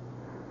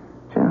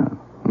 So,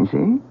 you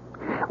see,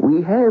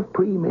 we have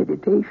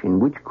premeditation,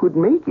 which could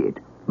make it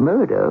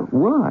murder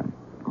 1.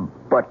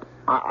 But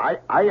I...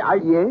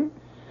 Yes,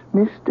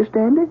 Mr.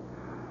 Standish?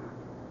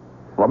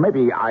 Well,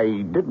 maybe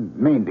I didn't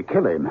mean to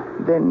kill him.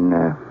 Then,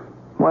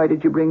 why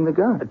did you bring the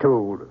gun?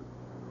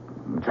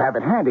 To have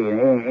it handy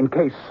in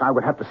case I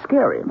would have to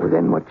scare him. Well,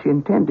 then what you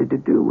intended to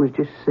do was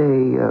just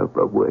say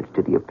words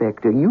to the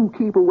effect of, you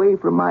keep away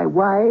from my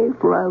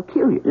wife or I'll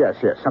kill you. Yes,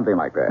 something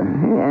like that.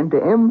 And to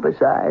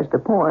emphasize the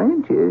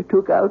point, you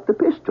took out the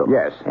pistol.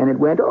 Yes. And it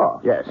went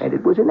off. Yes. And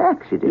it was an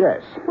accident.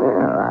 Yes. Well,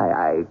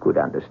 I could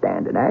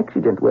understand an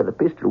accident where the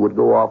pistol would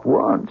go off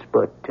once,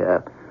 but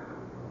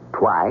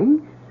twice?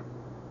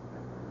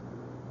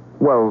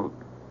 Well,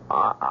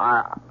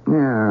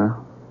 Yeah.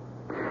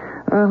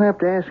 I'll have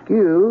to ask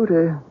you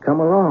to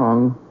come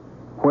along.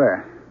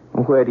 Where?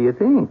 Where do you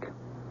think?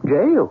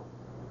 Jail.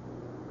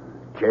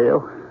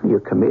 Jail?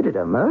 You committed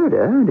a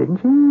murder,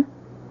 didn't you?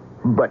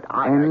 But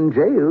And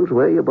jail's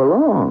where you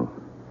belong.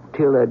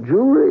 Till a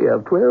jury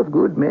of 12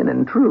 good men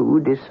and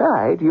true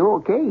decide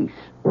your case.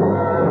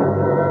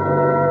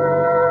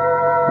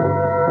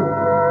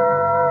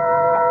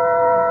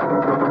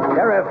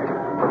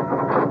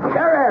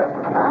 Sheriff!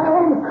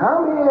 I'm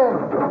coming.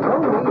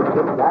 No need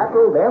to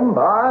rattle them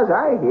bars.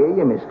 I hear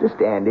you, Mr.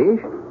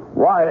 Standish.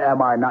 Why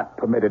am I not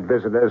permitted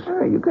visitors?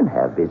 You can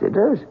have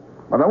visitors.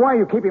 Well, then why are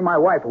you keeping my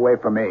wife away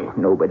from me?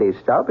 Nobody's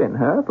stopping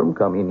her from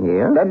coming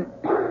here.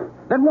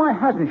 Then why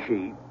hasn't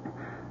she?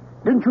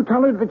 Didn't you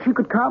tell her that she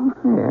could come?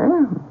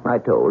 Yeah, I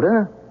told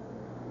her.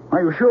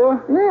 Are you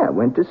sure? Yeah, I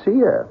went to see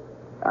her.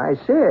 I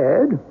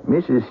said,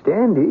 Mrs.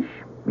 Standish,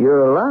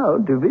 you're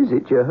allowed to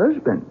visit your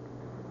husband.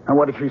 And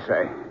what did she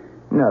say?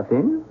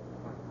 Nothing.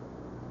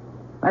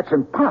 That's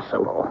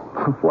impossible.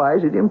 Why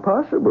is it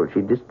impossible?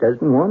 She just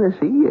doesn't want to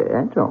see you,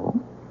 that's all.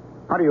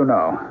 How do you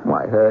know?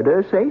 I heard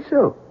her say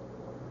so.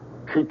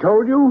 She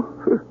told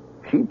you?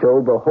 She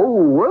told the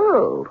whole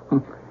world.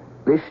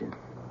 Listen.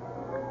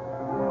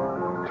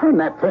 Turn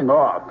that thing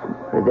off.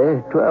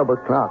 The 12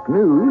 o'clock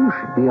news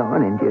should be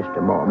on in just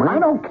a moment. I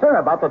don't care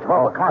about the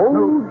 12 o'clock The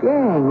whole news.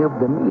 gang of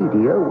the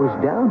media was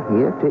down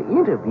here to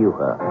interview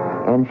her.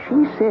 And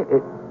she said,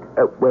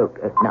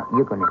 now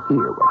you're going to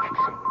hear what she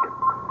said.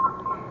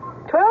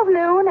 12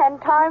 noon and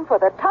time for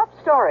the top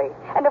story.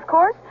 And of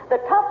course, the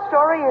top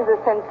story is the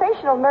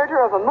sensational murder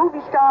of a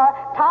movie star,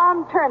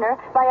 Tom Turner,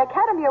 by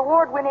Academy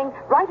Award-winning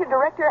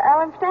writer-director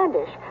Alan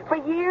Standish. For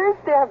years,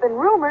 there have been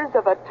rumors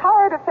of a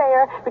torrid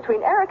affair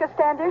between Erica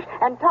Standish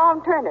and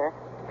Tom Turner.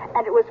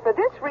 And it was for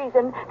this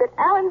reason that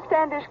Alan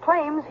Standish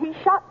claims he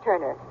shot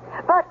Turner.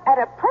 But at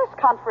a press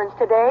conference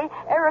today,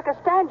 Erica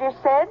Standish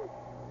said,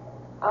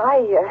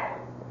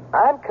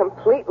 I'm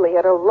completely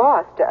at a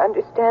loss to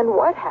understand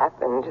what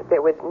happened.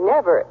 There was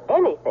never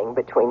anything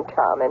between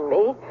Tom and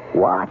me.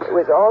 What? It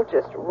was all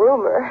just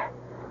rumor.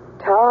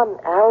 Tom,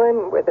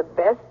 Alan were the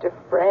best of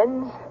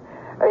friends.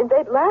 I mean,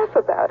 they'd laugh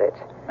about it.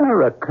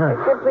 Erica.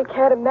 I simply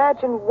can't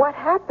imagine what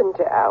happened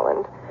to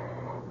Alan.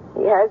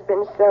 He has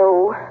been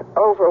so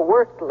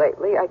overworked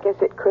lately. I guess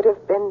it could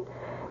have been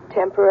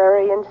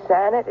temporary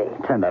insanity.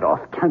 Turn that off.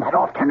 Turn that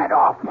off. Turn that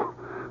off.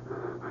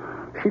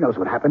 She knows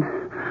what happened.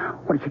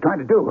 What is she trying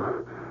to do?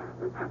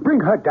 Bring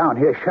her down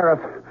here, Sheriff.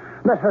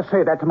 Let her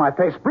say that to my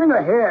face. Bring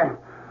her here.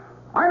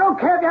 I don't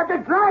care if you have to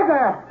drag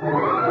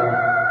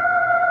her.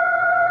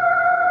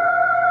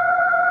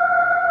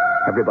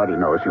 Everybody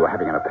knows you were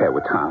having an affair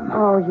with Tom.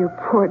 Oh, you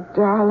poor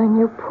darling,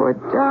 you poor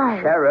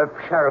darling.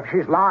 Sheriff,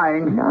 she's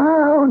lying.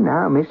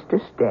 Now, Mr.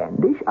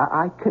 Standish,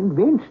 I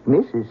convinced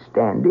Mrs.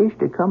 Standish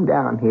to come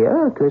down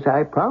here because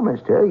I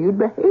promised her you'd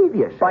behave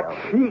yourself. But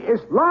she is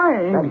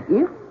lying. But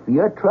if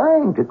you're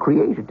trying to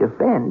create a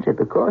defense at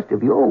the cost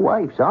of your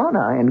wife's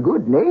honor and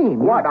good name...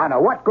 What honor?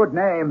 What good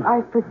name?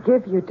 I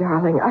forgive you,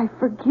 darling. I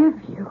forgive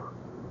you.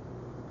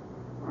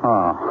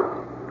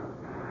 Oh.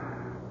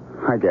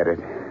 I get it.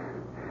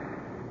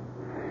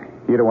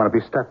 You don't want to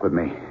be stuck with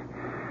me.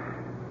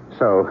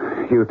 So,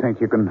 you think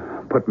you can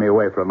put me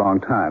away for a long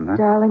time, huh?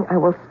 Darling, I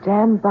will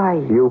stand by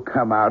you. You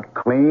come out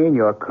clean,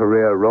 your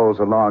career rolls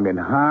along in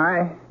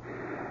high.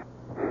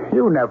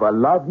 You never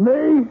loved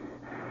me.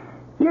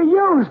 You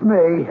used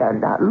me.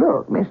 Now,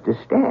 look, Mr.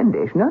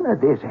 Standish, none of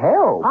this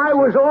helps. I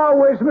was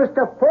always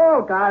Mr.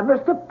 Fall Guy,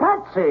 Mr.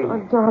 Patsy.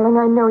 Oh, darling,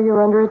 I know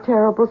you're under a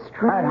terrible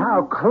strain. And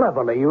how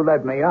cleverly you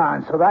led me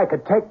on so that I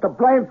could take the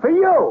blame for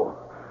you.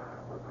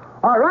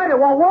 All right, it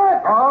won't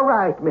work. All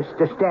right,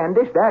 Mr.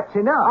 Standish, that's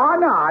enough. Oh,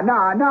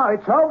 no.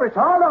 It's over. It's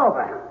all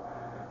over.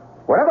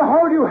 Whatever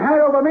hold you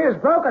had over me is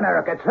broken,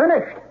 Eric. It's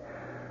finished.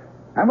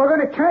 And we're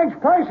going to change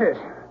places.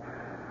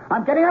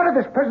 I'm getting out of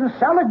this prison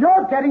cell and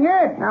you're getting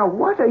in. Now,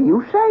 what are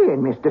you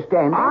saying, Mr.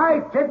 Standish?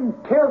 I didn't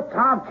kill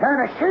Tom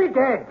Turner. She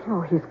did.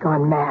 Oh, he's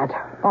gone mad.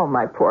 Oh,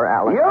 my poor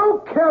Alan.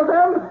 You killed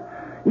him.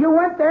 You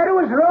went there to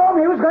his room.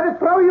 He was going to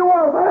throw you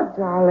over.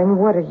 Darling,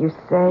 what are you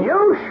saying?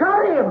 You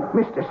shot him.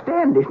 Mr.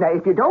 Standish, now,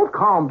 if you don't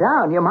calm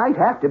down, you might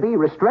have to be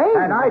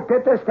restrained. And I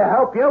did this to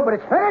help you, but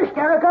it's finished,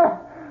 Erica.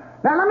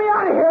 Now, let me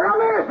out of here.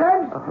 I'm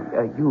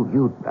innocent.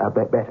 You'd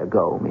better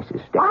go,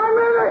 Mrs. Standish. I'm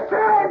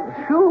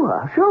innocent.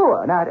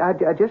 Sure. Now,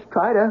 just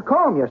try to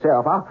calm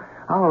yourself.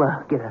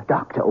 I'll get a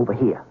doctor over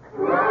here.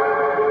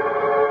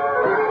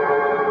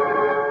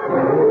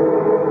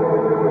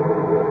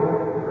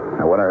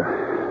 I want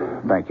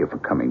to thank you for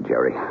coming,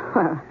 Jerry.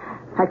 Well,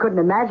 I couldn't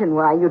imagine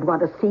why you'd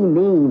want to see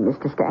me,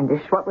 Mr.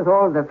 Standish. What with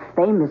all the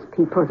famous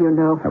people you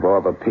know. Of all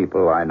the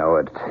people I know,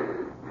 it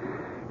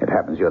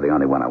happens you're the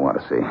only one I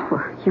want to see.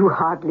 Well, you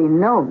hardly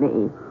know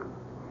me.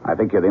 I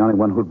think you're the only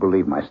one who'd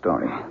believe my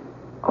story.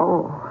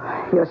 Oh,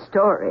 your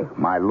story.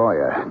 My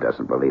lawyer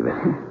doesn't believe it.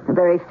 A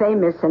very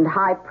famous and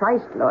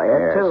high-priced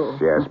lawyer, too.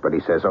 Yes, but he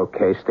says,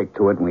 okay, stick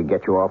to it and we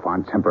get you off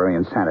on temporary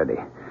insanity.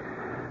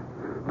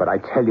 But I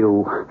tell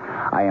you,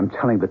 I am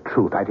telling the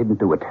truth. I didn't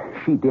do it.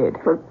 She did.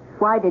 But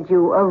why did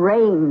you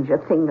arrange a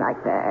thing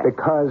like that?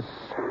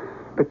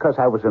 Because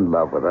I was in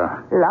love with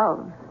her.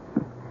 Love.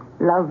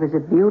 Love is a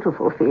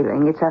beautiful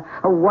feeling. It's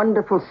a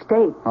wonderful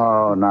state.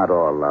 Oh, not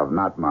all love,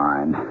 not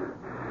mine.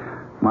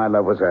 My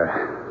love was a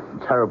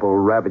terrible,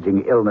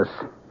 ravaging illness.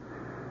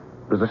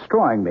 It was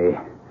destroying me.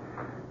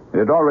 It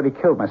had already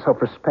killed my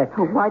self-respect.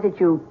 Oh, why did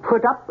you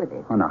put up with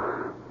it? Oh, no.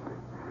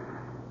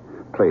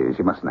 Please,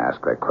 you mustn't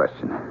ask that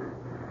question.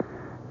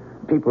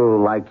 People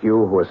like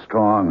you who are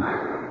strong,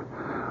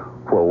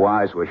 who are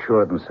wise, who are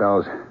sure of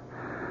themselves,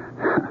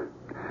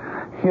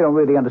 you don't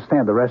really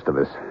understand the rest of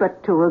us.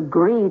 But to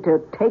agree to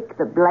take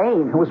the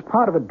blame. It was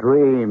part of a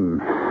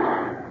dream.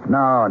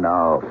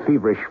 No,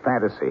 feverish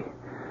fantasy.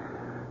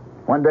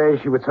 One day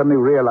she would suddenly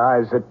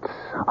realize that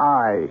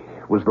I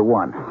was the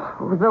one.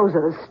 Oh, those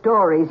are the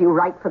stories you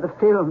write for the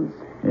films.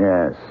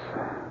 Yes.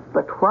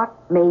 But what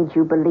made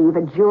you believe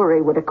a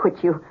jury would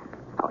acquit you?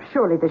 Oh,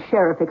 surely the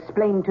sheriff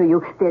explained to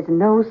you there's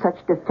no such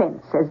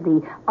defense as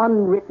the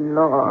unwritten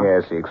law.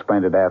 Yes, he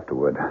explained it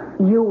afterward.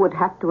 You would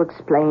have to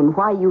explain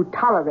why you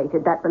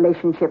tolerated that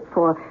relationship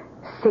for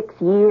 6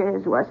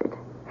 years, was it?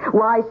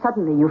 Why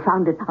suddenly you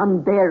found it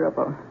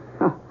unbearable?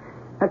 Huh.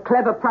 A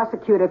clever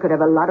prosecutor could have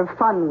a lot of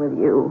fun with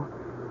you.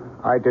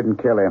 I didn't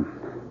kill him.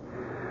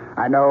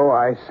 I know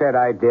I said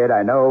I did.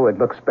 I know it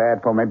looks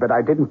bad for me, but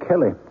I didn't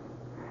kill him.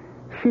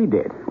 She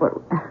did.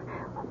 Well,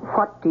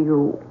 what do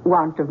you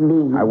want of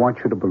me? I want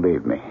you to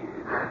believe me.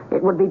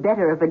 It would be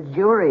better if a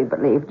jury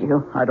believed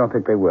you. I don't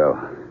think they will.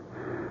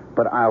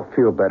 But I'll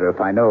feel better if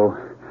I know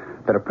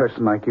that a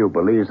person like you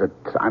believes that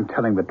I'm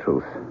telling the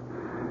truth.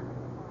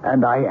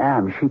 And I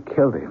am. She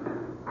killed him.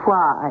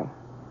 Why?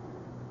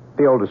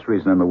 The oldest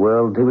reason in the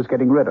world, he was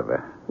getting rid of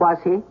her. Was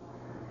he?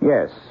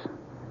 Yes.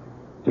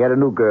 He had a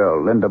new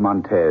girl, Linda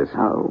Montez.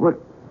 Oh, well,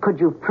 could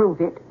you prove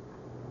it?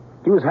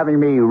 He was having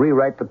me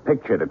rewrite the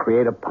picture to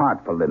create a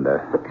part for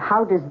Linda. But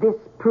how does this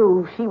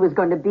prove she was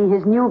going to be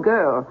his new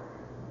girl?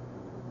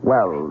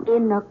 Well...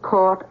 In a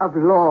court of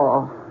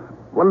law.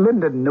 Well,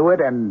 Linda knew it,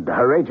 and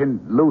her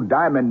agent, Lou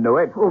Diamond, knew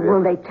it. Well,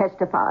 will they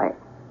testify?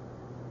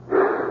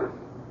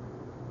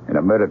 In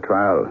a murder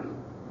trial,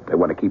 they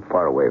want to keep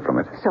far away from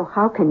it. So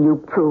how can you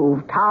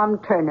prove Tom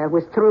Turner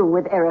was through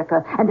with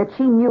Erica and that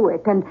she knew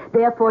it and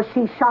therefore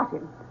she shot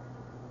him?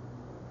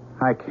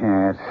 I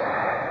can't.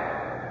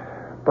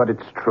 But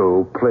it's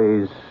true.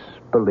 Please,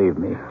 believe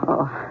me.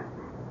 Oh,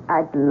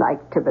 I'd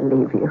like to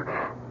believe you.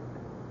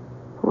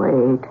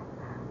 Wait.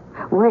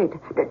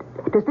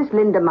 Does this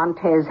Linda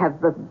Montez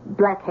have the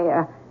black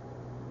hair?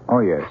 Oh,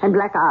 yes. And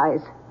black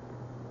eyes?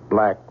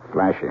 Black,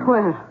 flashing.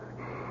 Well,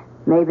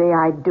 maybe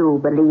I do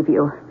believe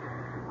you.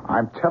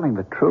 I'm telling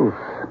the truth.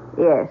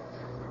 Yes,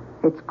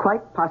 it's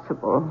quite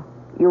possible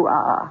you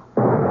are.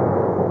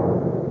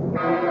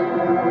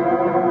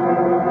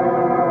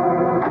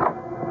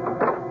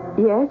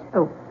 Yes?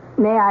 Oh,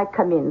 may I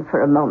come in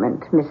for a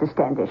moment, Mrs.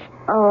 Standish?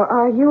 Oh,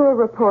 are you a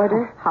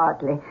reporter?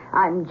 Hardly.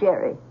 I'm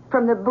Jerry,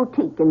 from the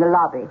boutique in the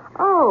lobby.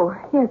 Oh,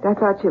 yes, I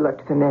thought you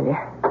looked familiar.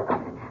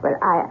 Well,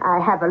 I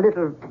have a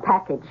little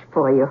package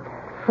for you.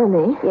 For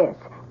me? Yes.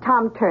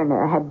 Tom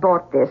Turner had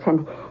bought this,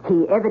 and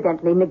he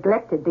evidently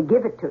neglected to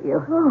give it to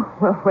you. Oh,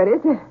 well, what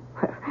is it?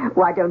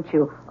 Why don't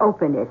you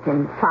open it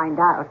and find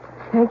out?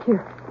 Thank you.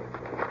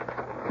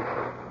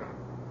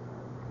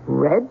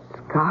 Red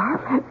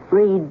scarf?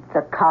 Read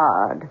the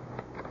card.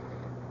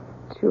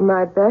 To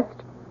my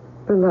best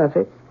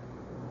beloved,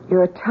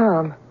 your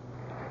Tom.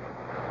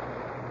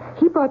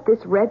 He bought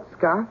this red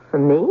scarf for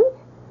me?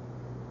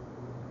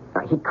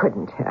 Oh, he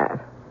couldn't have.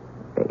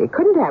 He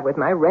couldn't have with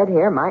my red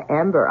hair, my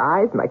amber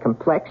eyes, my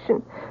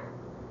complexion.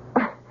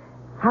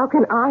 How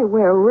can I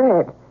wear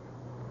red?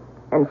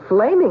 And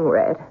flaming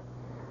red?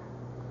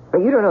 But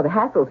you don't know the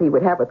hassles he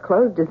would have with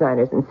clothes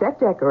designers and set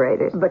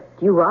decorators. But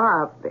you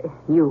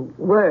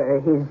were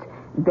his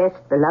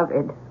best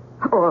beloved.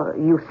 Or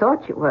you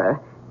thought you were.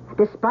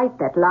 Despite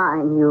that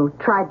line you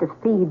tried to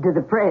feed to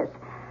the press.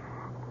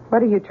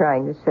 What are you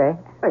trying to say?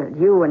 Well,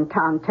 you and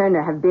Tom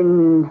Turner have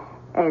been,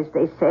 as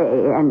they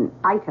say, an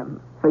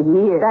item for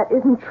years. That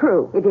isn't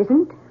true. It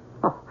isn't?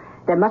 Oh,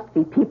 there must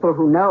be people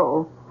who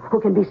know, who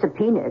can be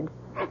subpoenaed.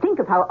 Think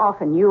of how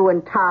often you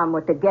and Tom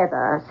were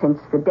together since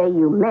the day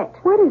you met.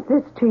 What is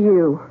this to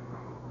you?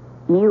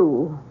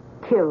 You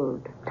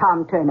killed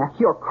Tom Turner.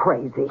 You're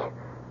crazy.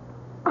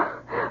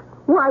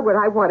 Why would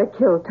I want to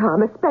kill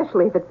Tom,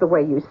 especially if it's the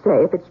way you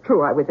say? If it's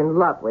true I was in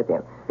love with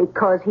him.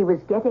 Because he was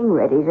getting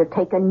ready to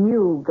take a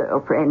new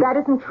girlfriend. That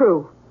isn't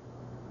true.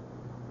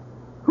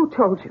 Who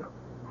told you?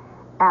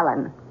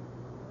 Alan.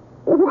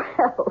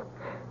 Well,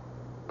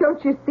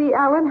 don't you see,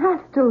 Alan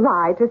has to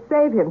lie to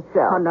save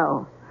himself. Oh,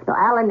 no. No,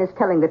 Alan is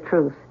telling the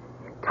truth.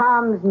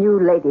 Tom's new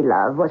lady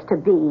love was to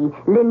be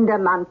Linda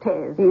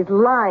Montez. He's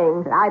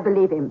lying. I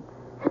believe him.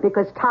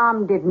 Because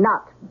Tom did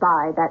not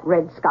buy that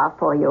red scarf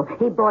for you.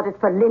 He bought it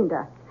for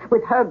Linda.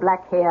 With her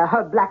black hair,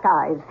 her black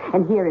eyes.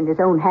 And here in his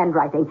own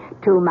handwriting,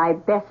 to my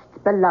best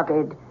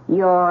beloved,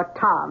 your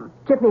Tom.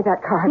 Give me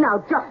that card. Now,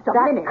 just a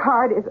minute. That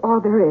card is all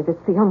there is.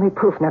 It's the only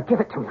proof. Now, give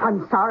it to me.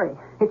 I'm sorry.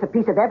 It's a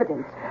piece of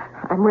evidence.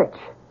 I'm rich.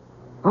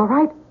 All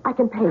right? I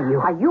can pay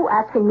you. Are you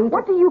asking me to...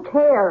 What do you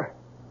care?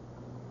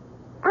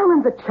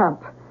 Alan's a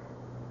chump.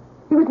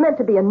 He was meant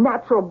to be a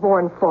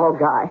natural-born fall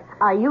guy.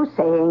 Are you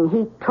saying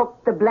he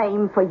took the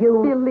blame for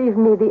you? Believe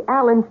me, the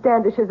Alan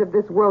Standishes of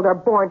this world are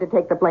born to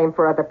take the blame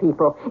for other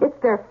people. It's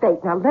their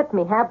fate. Now let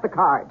me have the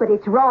card. But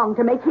it's wrong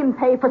to make him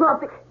pay for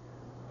something.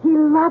 He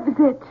loves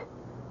it.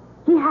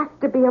 He has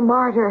to be a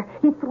martyr.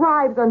 He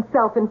thrives on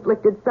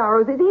self-inflicted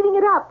sorrows. He's eating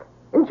it up,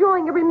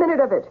 enjoying every minute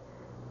of it.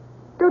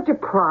 Don't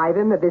deprive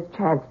him of his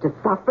chance to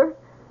suffer.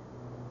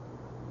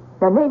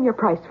 Now name your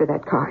price for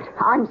that card.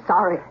 I'm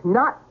sorry.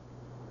 Not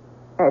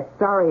as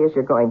sorry as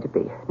you're going to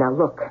be. Now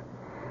look,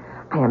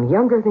 I am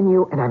younger than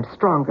you and I'm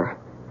stronger.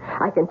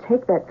 I can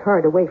take that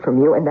card away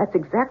from you, and that's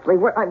exactly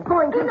what I'm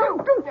going to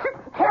do.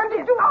 Hand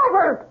it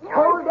over.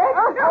 Hold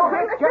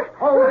it. Just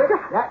hold it.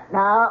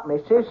 Now,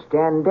 Mrs.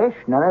 Standish,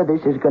 none of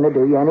this is going to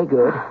do you any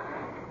good.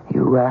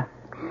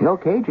 You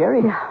okay,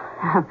 Jerry?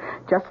 Yeah,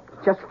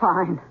 just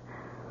fine.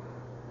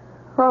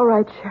 All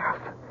right,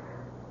 Sheriff.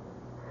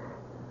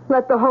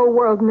 Let the whole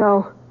world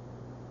know.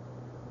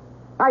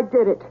 I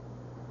did it.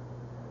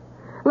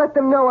 Let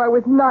them know I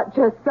was not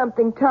just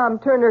something Tom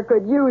Turner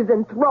could use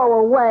and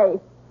throw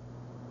away.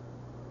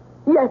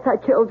 Yes, I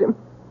killed him.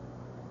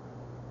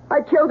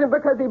 I killed him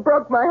because he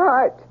broke my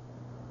heart.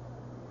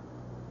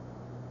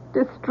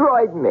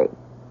 Destroyed me.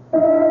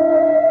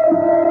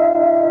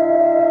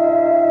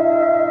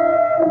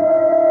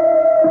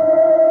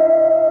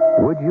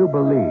 Would you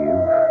believe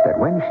that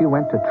when she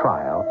went to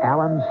trial,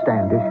 Alan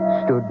Standish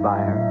stood by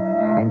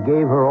her and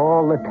gave her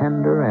all the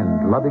tender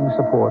and loving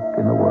support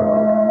in the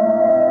world?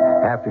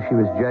 After she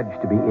was judged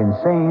to be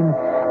insane,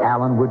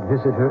 Alan would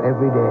visit her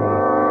every day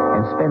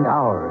and spend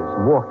hours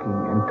walking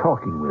and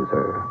talking with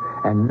her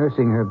and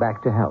nursing her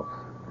back to health.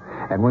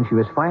 And when she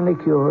was finally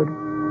cured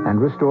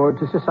and restored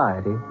to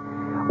society,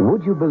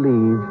 would you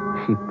believe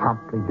she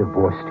promptly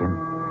divorced him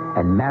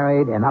and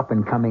married an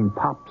up-and-coming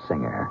pop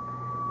singer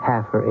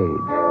half her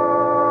age?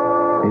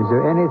 Is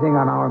there anything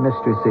on our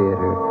Mystery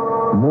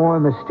Theater more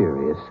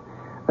mysterious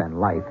than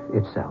life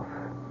itself?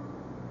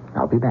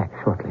 I'll be back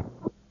shortly.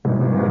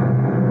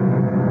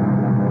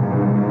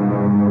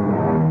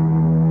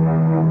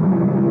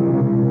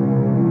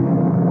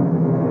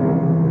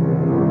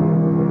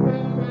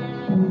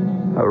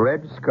 A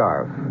red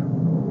scarf,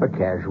 a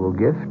casual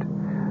gift,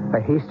 a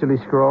hastily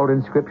scrawled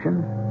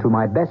inscription, to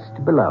my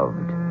best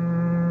beloved.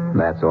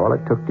 That's all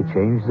it took to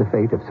change the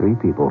fate of 3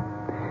 people.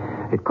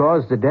 It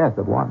caused the death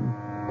of one,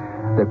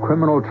 the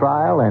criminal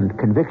trial and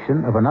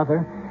conviction of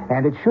another,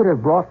 and it should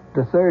have brought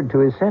the third to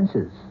his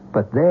senses.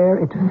 But there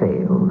it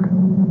failed.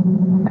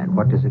 And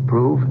what does it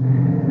prove?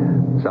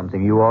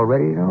 Something you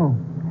already know.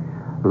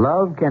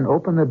 Love can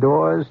open the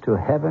doors to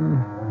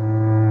heaven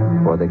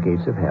or the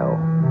gates of hell.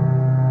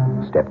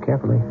 Step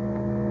carefully.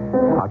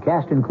 Our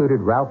cast included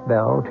Ralph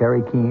Bell,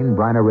 Terry Keane,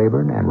 Bryna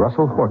Rayburn, and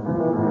Russell Horton.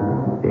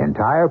 The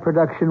entire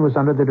production was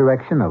under the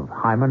direction of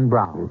Hyman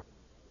Brown.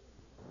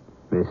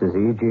 This is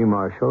E.G.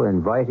 Marshall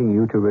inviting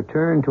you to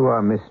return to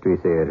our Mystery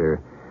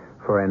Theater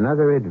for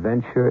another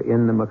adventure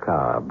in the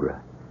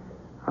macabre.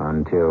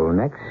 Until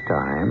next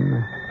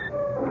time,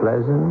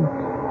 pleasant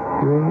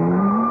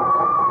dreams.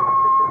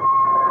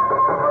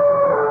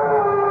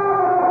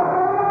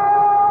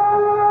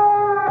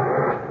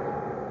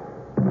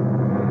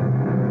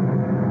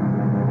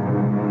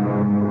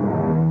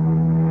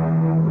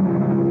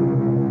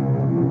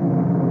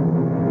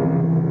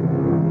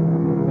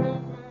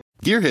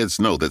 Gearheads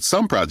know that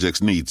some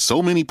projects need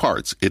so many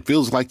parts, it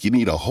feels like you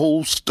need a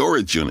whole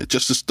storage unit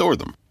just to store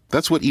them.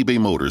 That's what eBay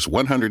Motors'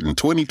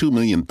 122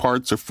 million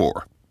parts are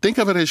for. Think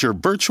of it as your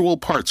virtual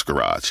parts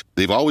garage.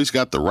 They've always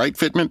got the right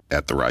fitment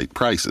at the right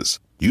prices.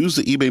 Use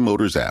the eBay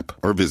Motors app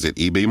or visit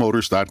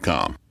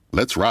ebaymotors.com.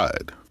 Let's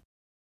ride.